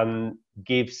 and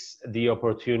gives the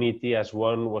opportunity, as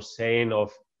one was saying,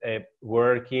 of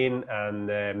working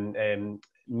and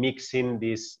mixing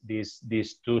these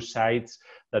two sides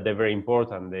that are very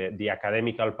important, the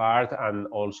academical part and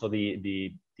also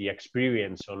the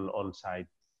experience on site.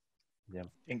 Yeah.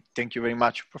 Thank you very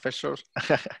much, professors.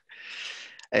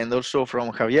 And also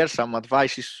from Javier, some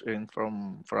advices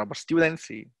from our students,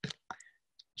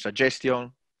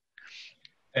 suggestion.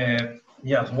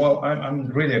 Yes, well, I'm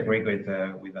really agree with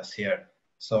Asier.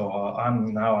 So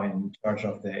I'm now in charge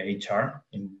of the HR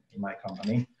in my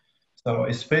company. So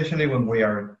especially when we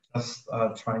are just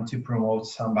trying to promote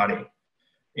somebody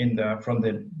from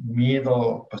the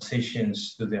middle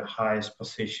positions to the highest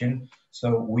position,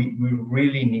 so we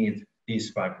really need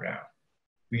this background.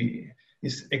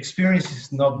 Experience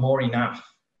is not more enough.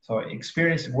 So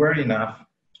experience were enough.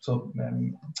 So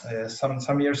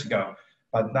some years ago,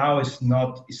 but now it's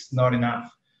not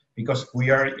enough, because we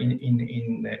are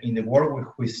in the world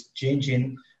which is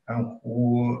changing, and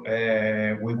we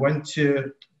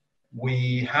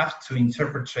have to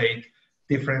interpret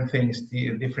different things,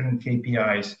 different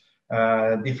KPIs,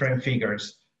 different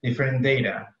figures, different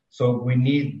data. So we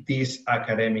need this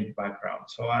academic background.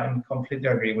 So I'm completely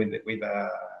agree with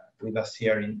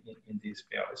Asier in this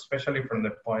field, especially from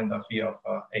the point of view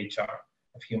of HR,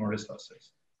 of human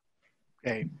resources.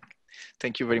 Okay,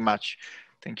 thank you very much.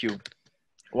 Thank you.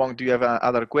 Wong, do you have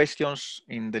other questions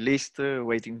in the list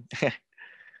waiting?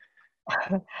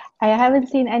 I haven't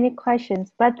seen any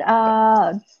questions, but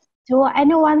do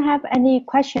anyone have any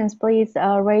questions? Please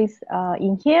raise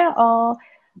in here, or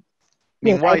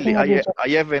meanwhile, yes, I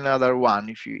have another one.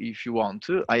 If you want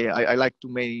to, I like to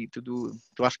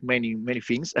ask many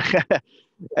things.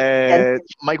 Yes.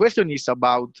 My question is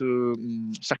about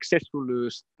successful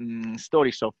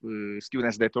stories of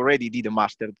students that already did a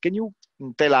master. Can you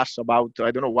tell us about, I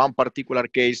don't know, one particular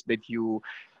case that you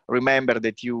remember,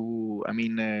 that you, I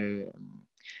mean,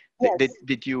 Yes.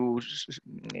 that you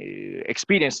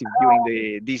experienced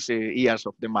during these years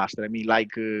of the master? I mean,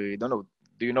 like, I don't know,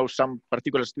 do you know some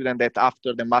particular student that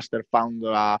after the master found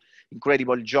an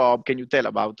incredible job? Can you tell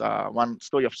about one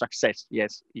story of success?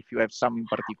 Yes, if you have some in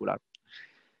particular.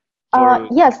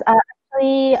 Yes,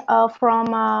 actually, from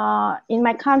in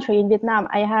my country, in Vietnam,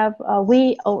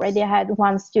 we already had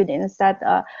one student that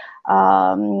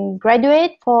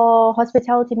graduate for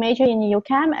hospitality major in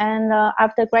UCAM, and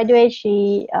after graduate,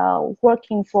 she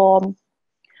working for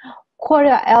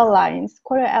Korea Airlines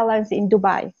in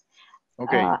Dubai.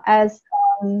 Okay. As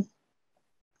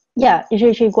yeah,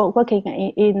 she working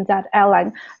in that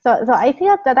airline. So I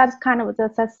think that that's kind of the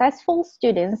successful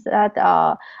students that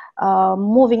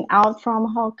moving out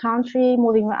from her country,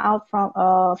 moving out from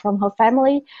her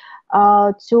family,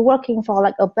 to working for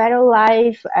like a better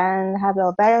life and have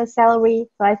a better salary.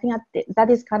 So I think that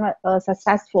is kind of a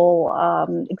successful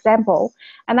example.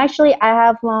 And actually, I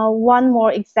have one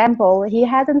more example. He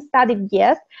hasn't studied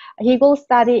yet. He will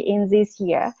study in this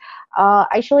year.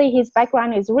 Actually, his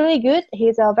background is really good.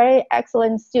 He's a very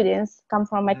excellent student, come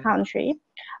from my country,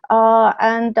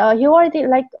 and he already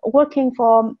like working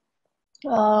for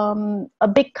a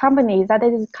big company that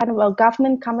is kind of a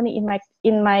government company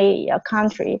in my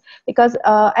country, because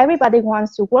everybody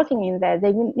wants to working in there.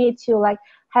 They need to like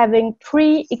having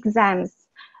 3 exams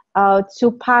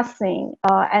to passing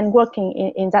and working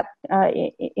in that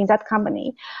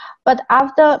company. But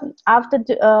after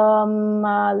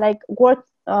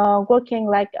working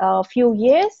like a few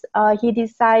years, he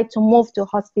decided to move to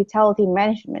hospitality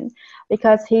management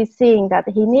because he's seeing that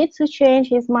he needs to change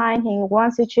his mind. He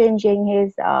wants to change in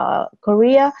his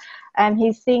career, and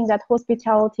he's seeing that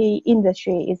hospitality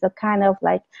industry is a kind of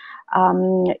like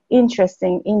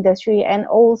interesting industry, and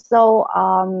also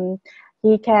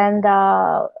he can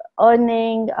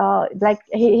earning like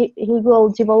he will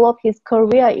develop his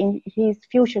career in his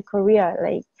future career,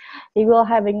 like he will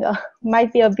having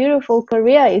might be a beautiful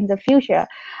career in the future.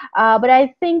 But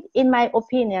I think, in my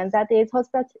opinion, that is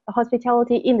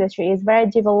hospitality industry is very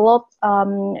developed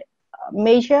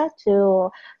measure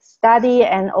to study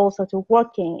and also to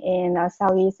working in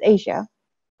Southeast Asia.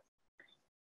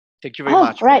 Thank you very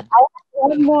much. Right. I have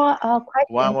one more question.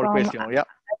 One more question, yeah.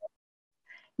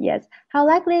 Yes. How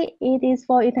likely it is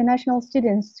for international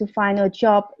students to find a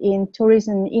job in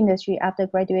tourism industry after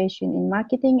graduation in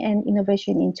marketing and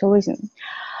innovation in tourism?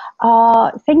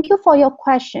 Thank you for your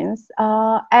questions.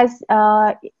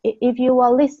 If you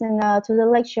will listen to the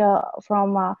lecture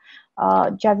from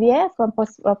Javier, from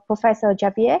Professor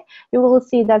Javier, you will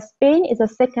see that Spain is the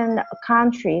second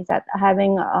country that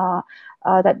having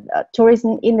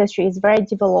tourism industry is very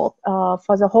developed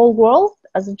for the whole world,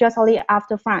 just only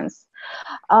after France.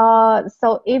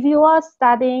 So if you are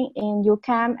studying in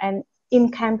UCAM and in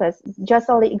campus, just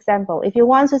only example, if you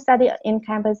want to study in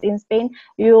campus in Spain,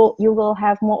 you will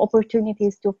have more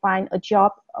opportunities to find a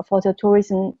job for the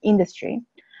tourism industry.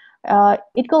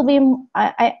 It could be,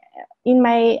 I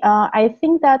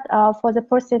think that for the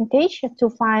percentage to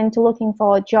looking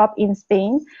for a job in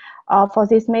Spain, for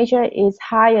this major is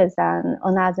higher than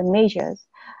another majors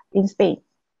in Spain.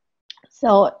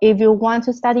 So if you want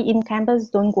to study in campus,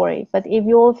 don't worry. But if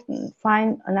you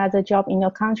find another job in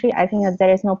your country, I think that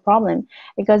there is no problem,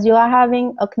 because you are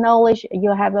having acknowledged,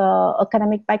 you have a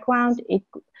academic background. It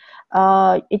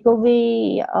will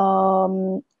be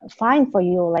fine for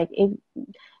you. Like if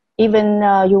even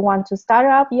you want to start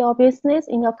up your business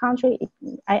in your country,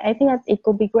 I think that it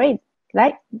could be great.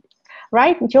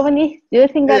 Right, Giovanni? Do you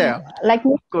think that, yeah, like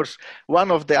me? Of course,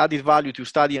 one of the added value to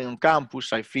studying on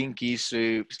campus, I think, is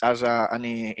as an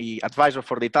advisor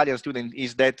for the Italian student,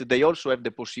 is that they also have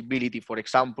the possibility, for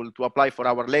example, to apply for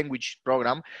our language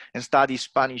program and study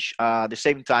Spanish at the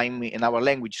same time in our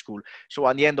language school. So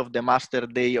at the end of the master,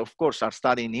 they, of course, are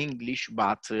studying English,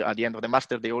 but at the end of the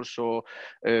master, they also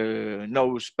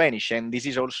know Spanish. And this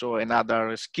is also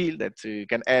another skill that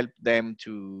can help them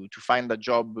to find a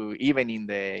job even in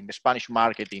the Spanish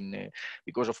market,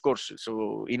 because of course,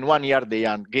 so in 1 year they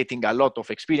are getting a lot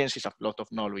of experiences, a lot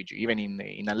of knowledge, even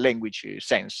in a language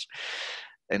sense.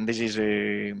 And this is,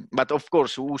 but of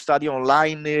course, who study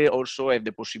online also have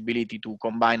the possibility to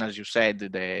combine, as you said,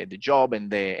 the job and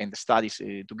the studies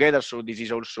together. So this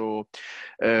is also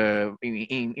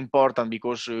important,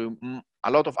 because a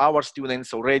lot of our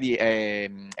students already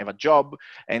have a job,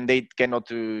 and they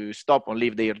cannot stop or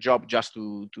leave their job just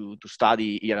to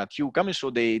study here at UCAM. So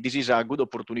this is a good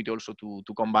opportunity also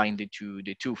to combine the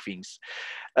two things.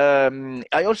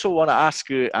 I also want to ask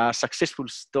a successful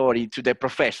story to the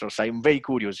professors. I'm very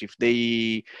curious if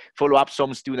they follow up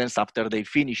some students after they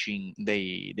finishing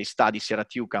the studies here at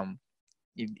UCAM.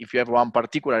 If you have one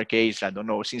particular case, I don't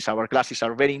know, since our classes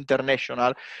are very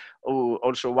international,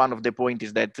 also one of the points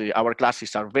is that our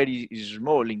classes are very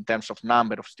small in terms of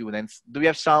number of students. Do you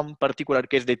have some particular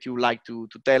case that you like to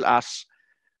tell us?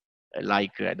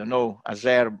 Like, I don't know,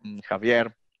 Asier,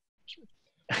 Javier?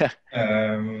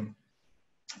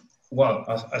 Well,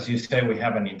 as you say, we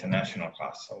have an international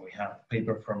class, so we have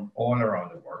people from all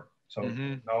around the world. So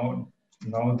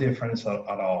no difference at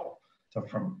all. So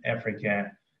from Africa,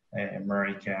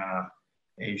 America,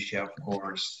 Asia, of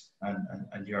course,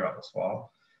 and Europe as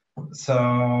well.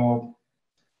 So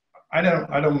I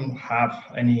don't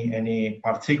have any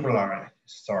particular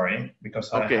story,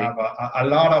 because I have a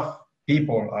lot of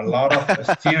people, a lot of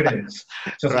students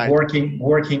just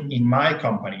working in my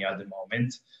company at the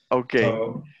moment. Okay.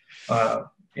 So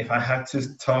if I have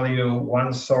to tell you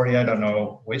one story, I don't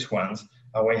know which ones.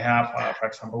 We have, for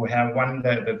example, we have one,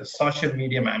 the social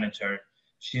media manager.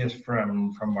 She is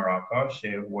from Morocco.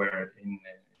 She were in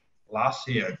last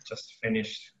year, just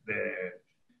finished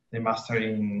the master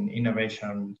in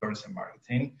innovation, tourism,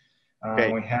 marketing.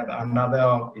 We had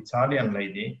another Italian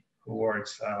lady who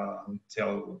works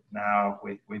until now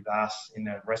with us in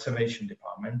a reservation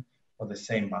department for the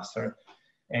same master.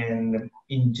 And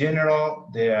in general,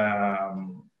 the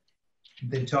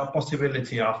job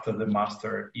possibility after the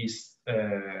master is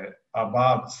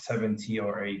about 70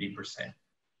 or 80%.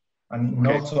 and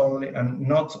not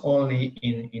only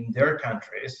in their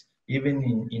countries,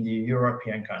 even in the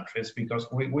European countries, because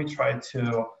we try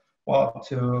to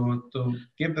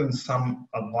give them some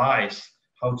advice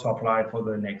how to apply for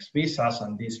the next visas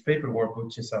and this paperwork,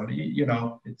 which is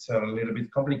it's a little bit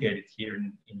complicated here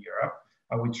in Europe.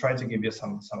 And we try to give you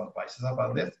some advices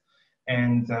about it.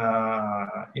 And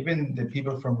even the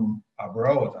people from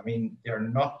abroad, I mean, they're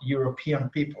not European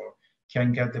people,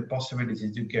 can get the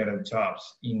possibility to get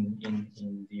jobs in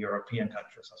the European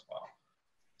countries as well.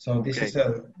 So this is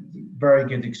a very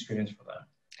good experience for them.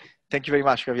 Thank you very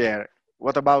much, Javier.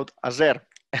 What about Asier?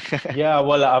 Yeah,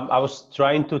 well, I was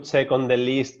trying to check on the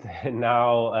list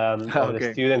now of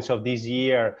the students of this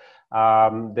year.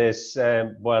 There's,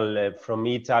 from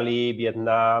Italy,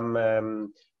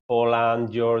 Vietnam,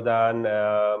 Poland, Jordan,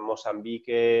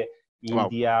 Mozambique,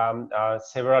 India,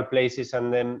 several places.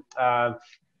 And then not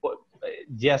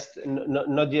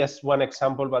just one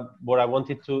example, but what I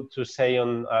wanted to say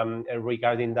on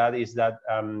regarding that is that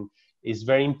it's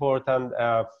very important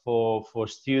for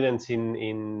students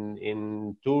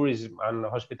in tourism and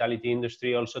hospitality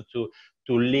industry also to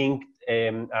link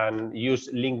and use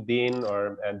LinkedIn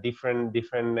or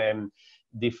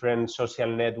different social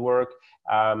network.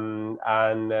 In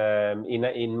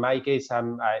my case,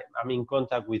 I'm in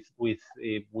contact with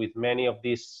many of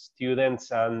these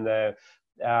students, and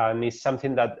it's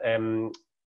something that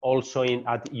also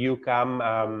at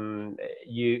UCAM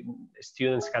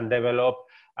students can develop.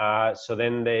 So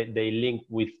then they link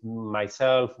with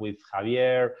myself, with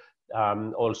Javier,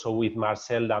 also with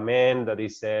Marcel Damen, that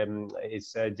is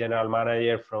a general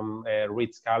manager from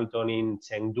Ritz-Carlton in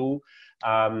Chengdu.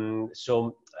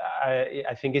 So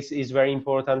I think it's very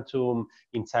important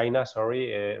in China,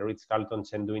 Ritz-Carlton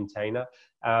Chengdu in China.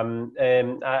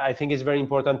 I think it's very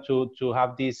important to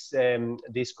have these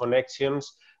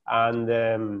connections,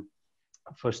 and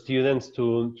for students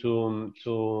to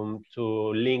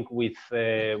link with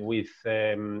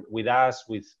us,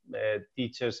 with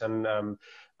teachers and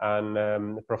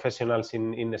professionals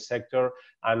in the sector,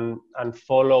 and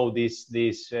follow this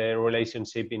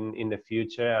relationship in the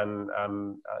future,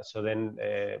 and so then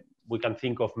we can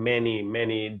think of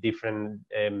many different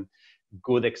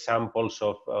good examples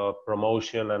of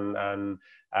promotion and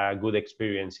good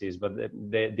experiences. But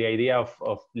the idea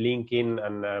of linking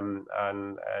and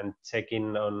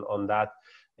checking on that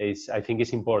is, I think,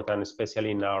 is important,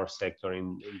 especially in our sector,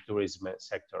 in tourism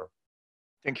sector.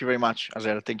 Thank you very much,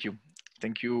 Asier. Thank you. I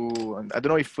don't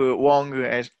know if Wong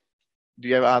do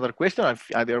you have other questions?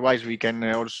 Otherwise, we can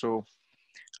also,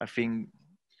 I think,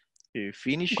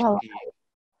 finish. Well,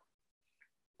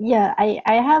 yeah,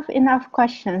 I have enough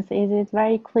questions. It is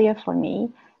very clear for me.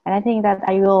 And I think that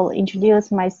I will introduce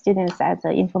my students as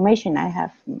the information I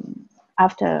have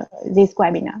after this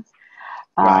webinar.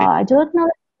 Right. I don't know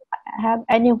if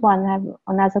anyone have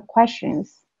another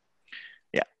questions.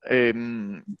 Yeah.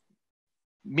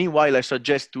 Meanwhile, I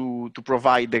suggest to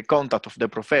provide the contact of the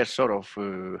professor of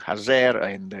Asier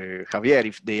and Javier,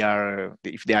 if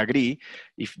they agree.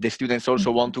 If the students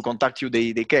also want to contact you,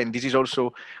 they can. This is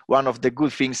also one of the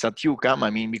good things at UCAM. I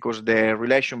mean, because the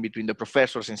relation between the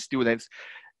professors and students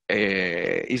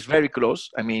is very close.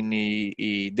 I mean,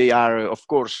 they are, of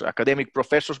course, academic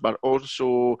professors, but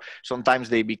also sometimes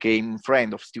they became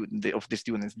friends of the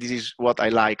students. This is what I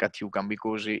like at UCAM,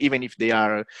 because even if they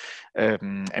are,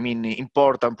 I mean,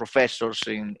 important professors,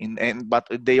 but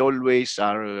they always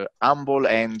are humble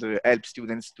and help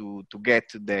students to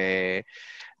get the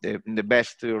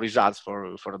best results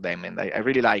for them, and I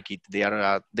really like it. They are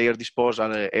at their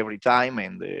disposal every time,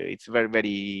 and it's very,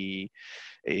 very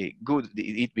good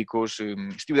because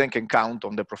students can count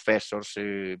on the professors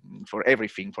for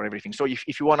everything. So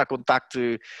if you want to contact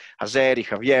Asier,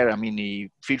 Javier, I mean,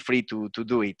 feel free to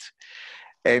do it.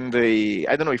 And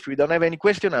I don't know if we don't have any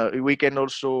question, we can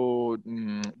also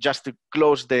just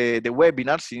close the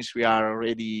webinar, since we are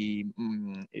already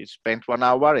spent 1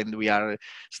 hour and we are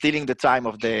stealing the time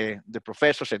of the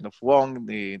professors and of Wong.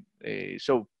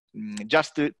 So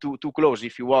just to close,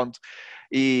 if you want,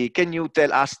 can you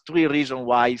tell us 3 reasons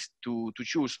why to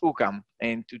choose UCAM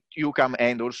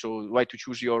and also why to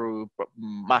choose your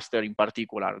master in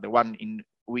particular, the one in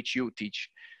which you teach?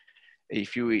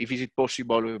 If is it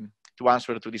possible to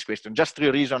answer to this question? Just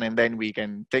 3 reasons, and then we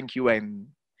can thank you and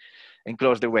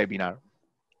close the webinar.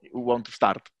 Who want to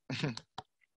start?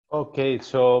 Okay,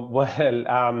 so well,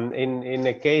 in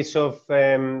the case of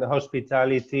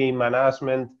hospitality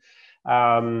management,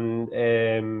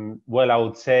 well, I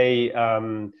would say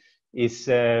is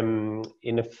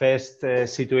in the first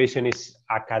situation is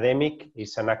academic.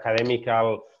 It's an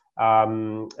academical.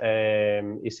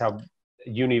 It's a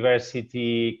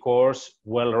university course,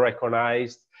 well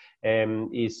recognized,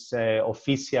 is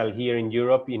official here in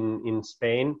Europe, in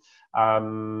Spain.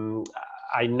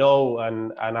 I know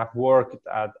and I've worked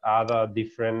at other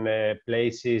different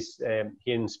places here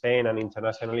in Spain and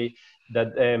internationally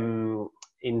that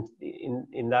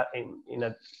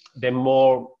the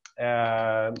more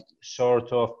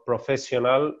sort of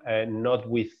professional, not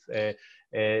with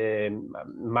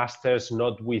masters,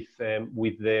 not with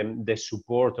the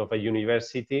support of a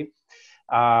university.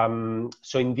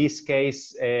 So in this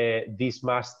case, this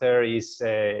master is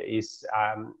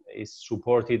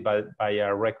supported by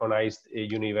a recognized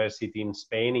university in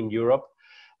Spain, in Europe,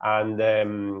 and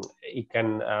it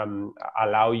can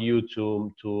allow you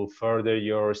to further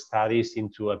your studies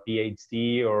into a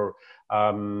PhD, or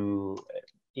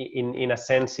in a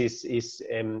sense is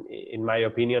in my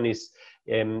opinion is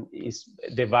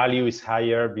the value is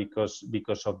higher because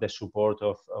of the support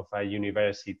of a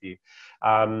university.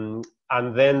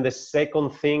 And then the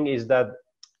second thing is that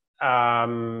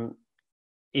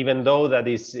even though that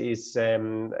is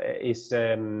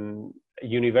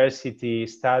university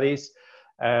studies,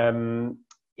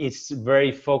 it's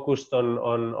very focused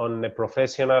on the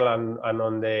professional and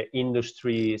on the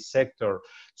industry sector.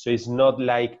 So it's not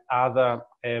like other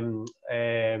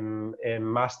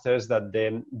masters that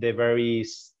they're very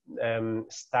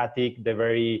static, they're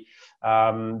very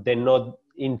they're not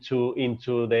into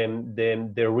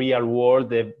the real world,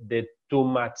 they're too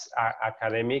much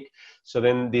academic. So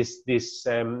then this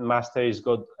master has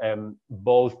got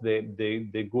both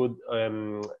the good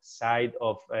side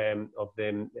of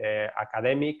the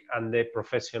academic and the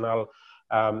professional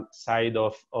side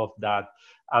of that.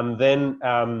 And then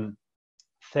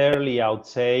thirdly, I would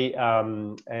say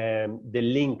the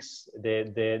links,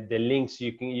 the links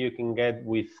you can get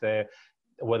with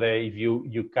whether if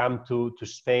you come to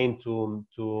Spain to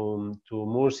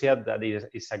Murcia, that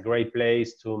is a great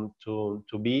place to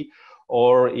be,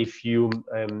 or if you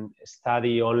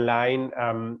study online,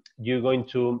 you're going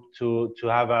to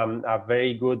have a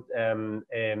very good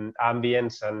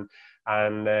ambience,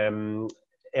 and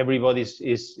everybody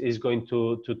is going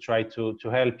to try to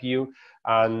help you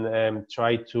and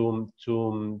try to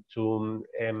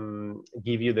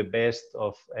give you the best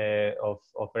of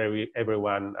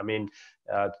everyone. I mean,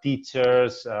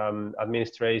 teachers,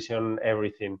 administration,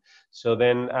 everything. So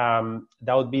then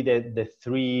that would be the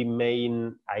three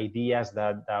main ideas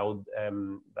that I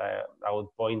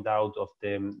would point out of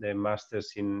the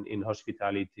masters in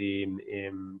hospitality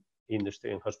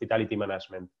industry and hospitality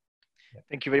management.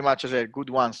 Thank you very much, Asier. Good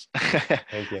ones.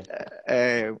 Thank you.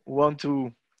 Want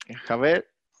to Javier,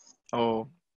 or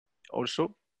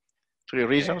also 3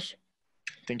 reasons?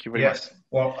 Thank you very much. Yes.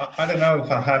 Well, I don't know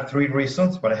if I have 3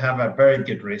 reasons, but I have a very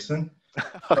good reason.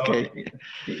 Okay. So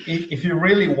if you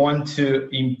really want to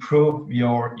improve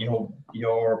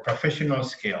your professional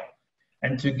skill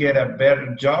and to get a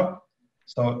better job,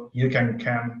 so you can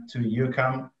come to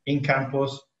UCAM in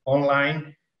campus,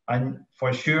 online, and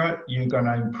for sure you're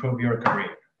gonna improve your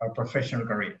career, a professional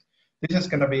career. This is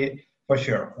gonna be for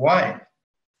sure. Why?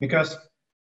 Because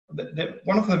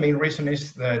one of the main reasons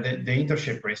is the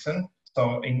internship reason.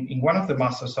 So in one of the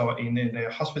masters, so in the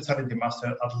hospitality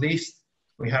master, at least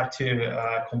we have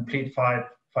to complete five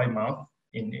months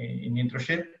in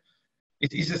internship.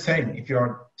 It is the same if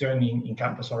you're doing in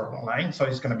campus or online, so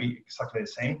it's going to be exactly the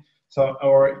same. So,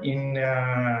 or in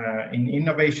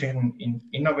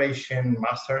innovation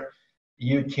master,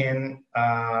 you can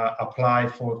apply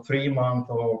for 3 months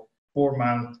or 4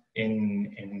 months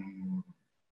in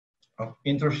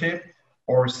internship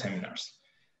or seminars.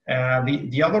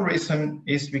 The other reason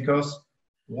is because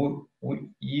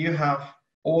you have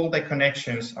all the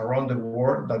connections around the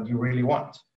world that you really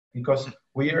want. Because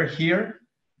we are here,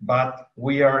 but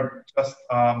we are just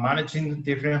managing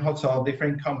different hotels,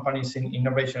 different companies in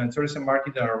innovation and tourism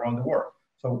marketing around the world.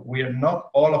 So we are not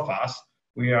all of us.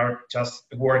 We are just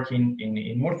working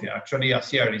in Murcia. Actually,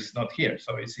 Asier is not here,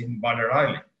 so it's in Balear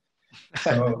Island.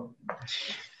 So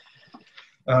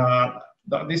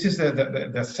this is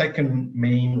the second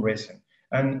main reason.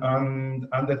 And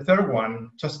the third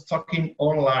one, just talking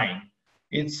online,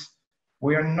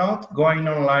 we are not going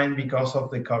online because of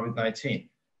the COVID-19.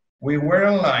 We were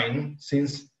online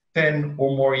since 10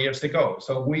 or more years ago.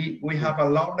 So we have a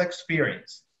lot of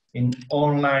experience in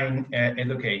online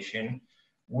education.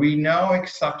 We know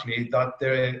exactly that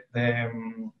the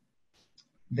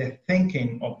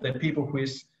thinking of the people who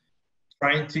is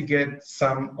trying to get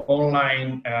some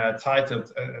online title,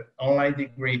 online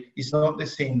degree is not the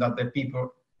same that the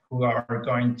people who are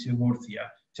going to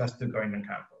Murcia just to go in on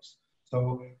campus.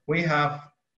 So we have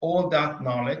all that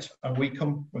knowledge, and we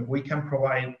can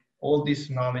provide all this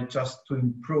knowledge just to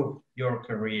improve your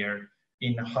career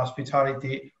in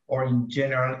hospitality or in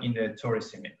general in the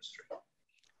tourism industry.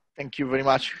 Thank you very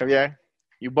much, Javier.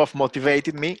 You both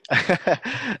motivated me.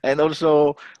 And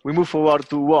also we move forward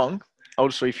to Wong.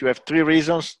 Also, if you have 3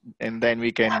 reasons, and then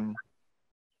we can.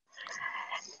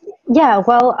 Yeah,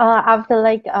 well, after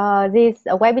this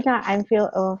webinar, I'm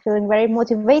feeling very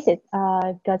motivated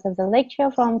because of the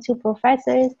lecture from 2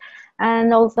 professors,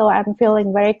 and also I'm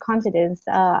feeling very confident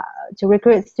to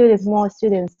recruit students, more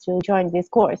students to join this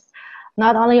course,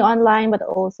 not only online but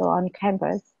also on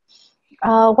campus.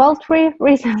 Well, 3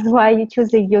 reasons why you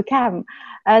choosing UCAM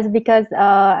is because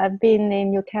I've been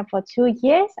in UCAM for 2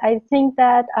 years. I think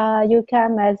that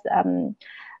UCAM has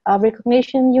a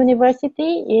recognition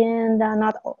university in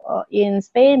not in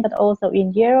Spain but also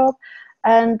in Europe,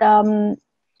 and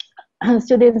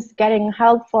students getting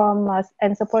help from us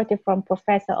and supported from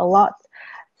professor a lot.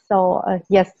 So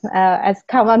yes, as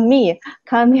coming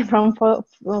from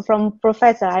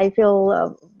professor, I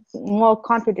feel more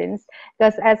confidence,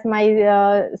 because as my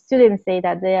students say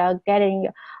that they are getting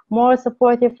more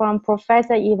supportive from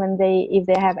professor. Even if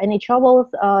they have any troubles,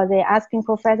 they asking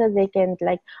professor. They can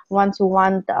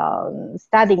one-to-one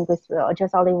studying with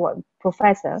just only one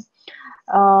professor.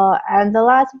 And the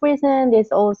last reason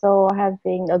is also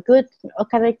having a good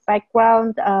academic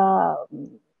background,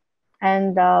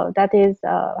 and that is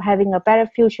having a better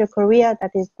future career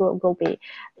that is going to be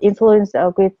influenced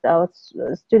with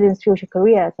students' future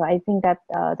career. So I think that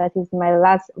that is my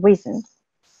last reason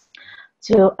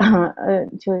to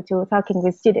talking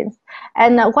with students.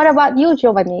 And what about you,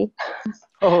 Giovanni?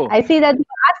 Oh, I see that you're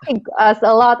asking us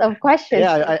a lot of questions.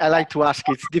 yeah, I like to ask.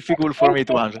 It's difficult for me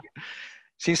to answer.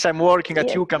 Since I'm working at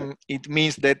Yes. UCAM, it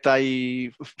means that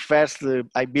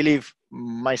I believe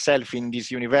myself in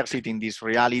this university, in this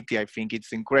reality. I think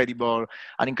it's incredible,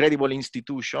 an incredible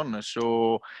institution.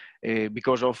 So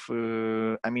because of,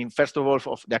 first of all,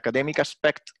 of the academic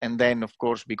aspect, and then of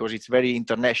course, because it's very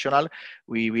international,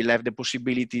 we will have the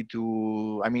possibility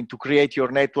to, to create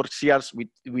your networks here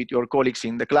with your colleagues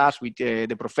in the class, with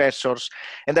the professors.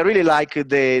 And I really like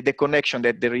the connection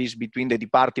that there is between the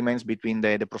departments, between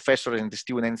the professors and the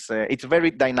students. It's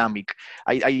very dynamic.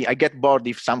 I get bored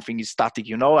if something is static,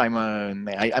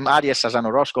 I'm Aries as an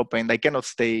horoscope, and I cannot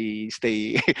stay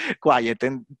quiet.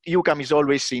 And UCAM is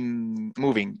always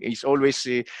moving. It's always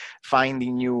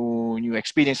finding new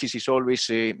experiences. It's always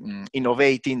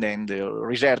innovating and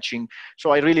researching.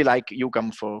 So I really like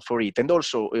UCAM for it. And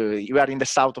also, you are in the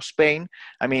south of Spain.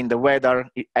 The weather,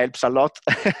 it helps a lot.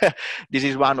 This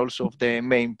is one also of the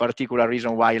main particular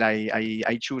reason why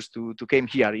I choose to came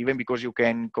here, even because you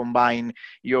can combine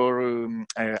your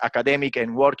academic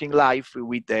and working life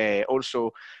with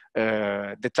also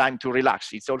the time to relax.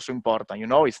 It's also important,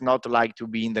 it's not like to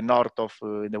be in the north of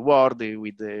the world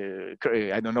with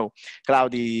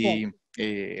cloudy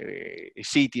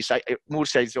cities.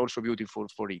 Murcia is also beautiful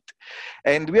for it.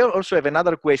 And we also have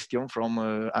another question from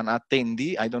an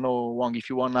attendee. I don't know, Wong, if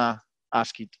you want to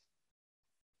ask it.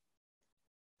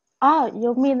 Oh,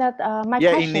 you mean that my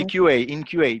question? In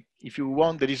QA. If you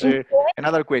want, there is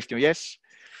another question, yes?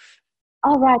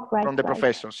 Oh, right. From the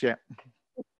professors, yeah.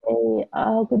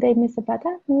 Good day, Mr.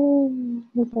 Bata.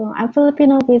 I'm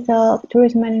Filipino with a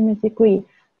tourism management degree.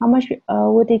 How much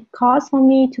would it cost for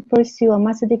me to pursue a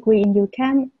master degree in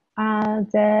UCAM? Are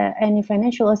there any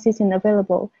financial assistance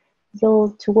available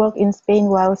to work in Spain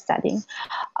while studying?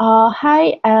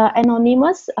 Hi,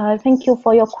 Anonymous. Thank you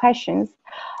for your questions.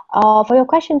 For your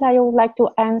questions, I would like to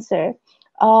answer.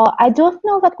 I don't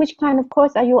know which kind of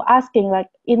course are you asking, like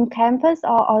in campus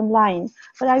or online,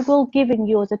 but I will giving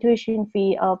you the tuition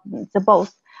fee of the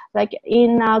both. Like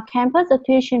in campus, the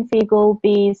tuition fee will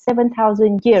be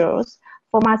 7,000 euros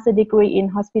for master degree in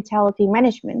hospitality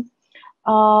management.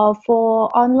 For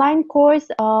online course,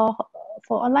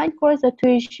 the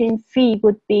tuition fee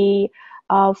would be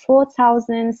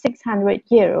 4,600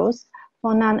 euros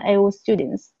for non-EU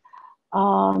students.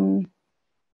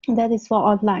 That is for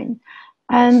online.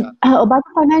 And about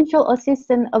financial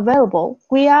assistance available,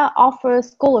 we are offer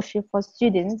scholarship for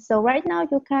students. So right now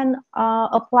you can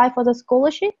apply for the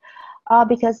scholarship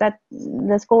because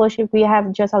the scholarship, we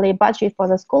have just a budget for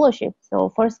the scholarship. So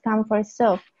first come, first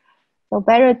serve. So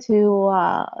better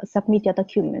to submit your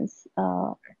documents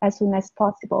as soon as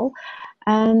possible.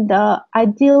 And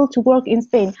ideal to work in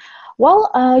Spain. Well,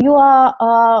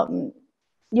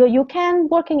 you can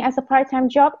working as a part-time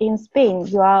job in Spain.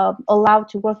 You are allowed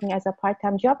to working as a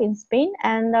part-time job in Spain,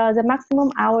 and the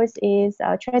maximum hours is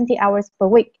 20 hours per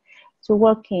week to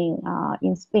working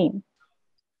in Spain.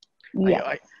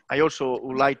 Yeah. I also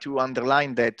would like to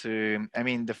underline that, I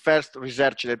mean, the first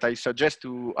research that I suggest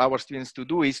to our students to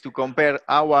do is to compare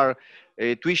our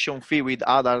tuition fee with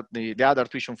the other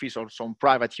tuition fees of some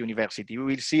private university. We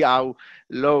will see how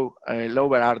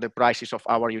lower are the prices of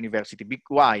our university.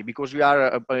 Why? Because we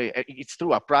are, it's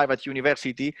true, a private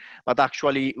university, but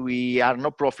actually we are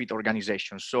no profit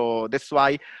organization. So that's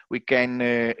why we can,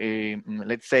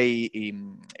 let's say,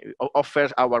 offer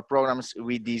our programs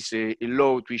with this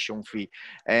low tuition fee.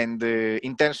 And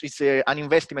in terms, it's an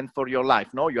investment for your life.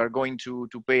 No, you are going to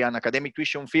pay an academic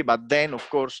tuition fee, but then of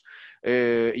course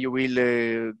you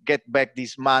will get back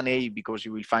this money because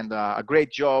you will find a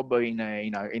great job in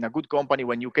a good company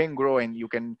when you can grow and you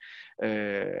can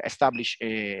establish.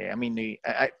 I mean,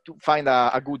 to find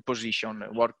a good position,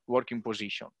 working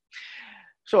position.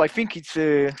 So I think it's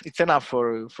enough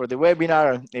for the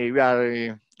webinar. We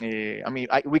are. I mean,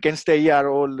 we can stay here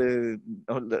all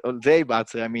day,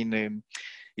 but I mean.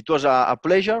 It was a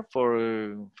pleasure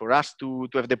for us to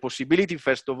have the possibility,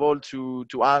 first of all, to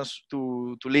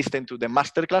listen to the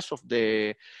masterclass of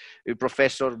the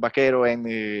Professor Baquero and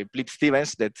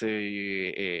Pitt-Stevens that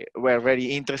were very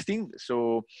interesting.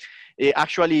 So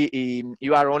actually,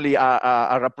 you are only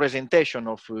a representation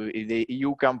of the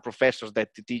UCAM professors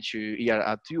that teach here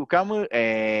at UCAM.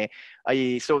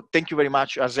 So thank you very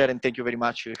much, Asier, and thank you very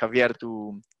much, Javier,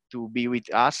 to be with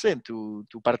us and to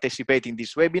participate in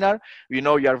this webinar. We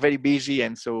know you are very busy,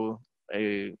 and so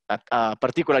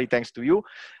particularly thanks to you.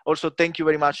 Also, thank you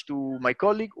very much to my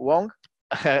colleague, Wong,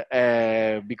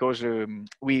 because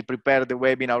we prepared the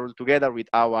webinar all together with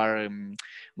our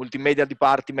multimedia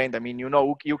department. I mean, you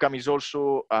know, UCAM is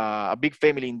also a big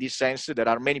family in this sense. There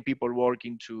are many people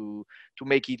working to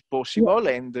make it possible,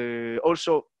 and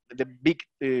also the big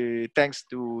thanks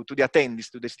to the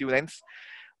attendees, to the students.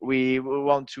 We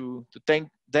want to thank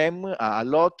them a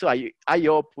lot. I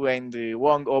hope, and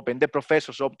Wong hope, and the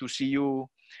professors hope to see you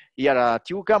here at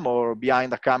UCAM or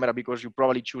behind the camera, because you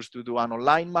probably choose to do an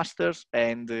online master's.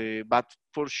 And but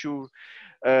for sure,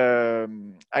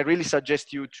 I really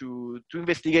suggest you to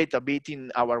investigate a bit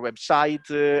in our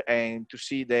website and to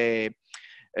see the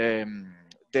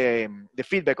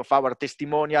feedback of our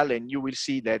testimonial, and you will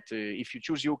see that if you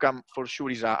choose UCAM, for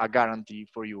sure is a guarantee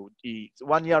for you. It's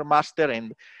 1 year master,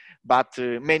 but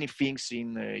many things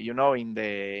in you know, in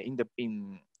the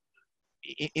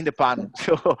pan.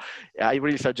 So I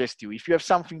really suggest you. If you have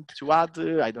something to add,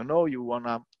 I don't know,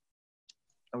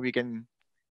 we can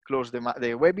close the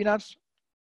webinars.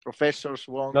 Professors,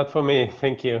 Wong. Not for me.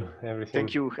 Thank you. Everything.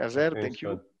 Thank you, Asier. Thank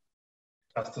you.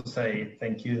 Just to say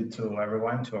thank you to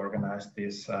everyone to organize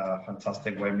this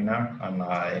fantastic webinar, and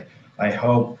I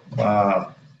hope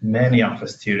many of the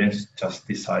students just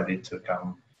decided to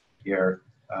come here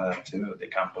to the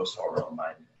campus or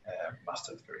online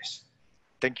master degrees.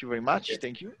 Thank you very much.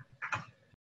 Thank you.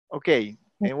 Okay,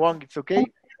 and Wong, it's okay?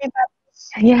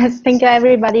 Yes, thank you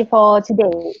everybody for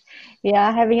today. We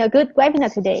are having a good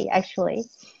webinar today, actually.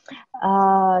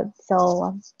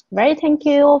 So very thank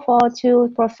you for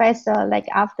two professor. Like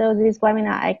after this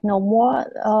webinar, I know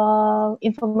more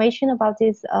information about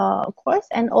this course,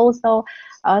 and also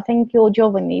thank you,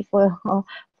 Giovanni, for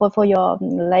your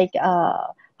like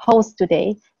host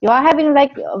today. You are having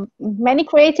like many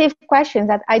creative questions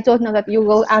that I don't know that you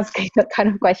will ask that kind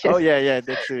of questions. Oh yeah,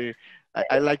 that's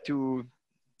I like to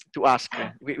ask.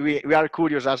 We are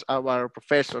curious as our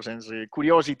professors, and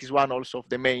curiosity is one also of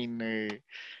the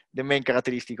main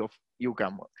characteristic of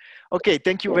UCAM. Okay,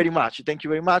 thank you very much. Thank you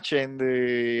very much, and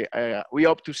we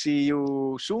hope to see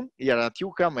you soon here at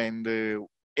UCAM. And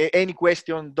any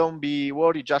question, don't be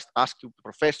worried. Just ask to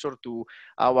professor, to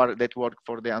our that work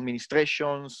for the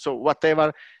administration. So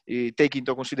whatever, take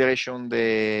into consideration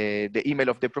the email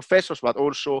of the professors, but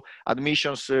also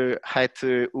admissions at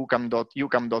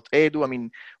ucam.edu. I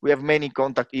mean, we have many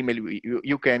contact email.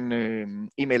 You can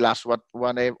email us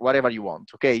whatever you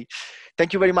want. Okay.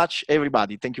 Thank you very much,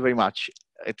 everybody. Thank you very much.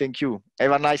 Thank you.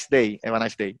 Have a nice day. Have a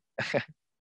nice day.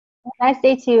 Nice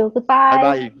day to you. Goodbye. Bye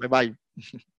bye. Bye bye.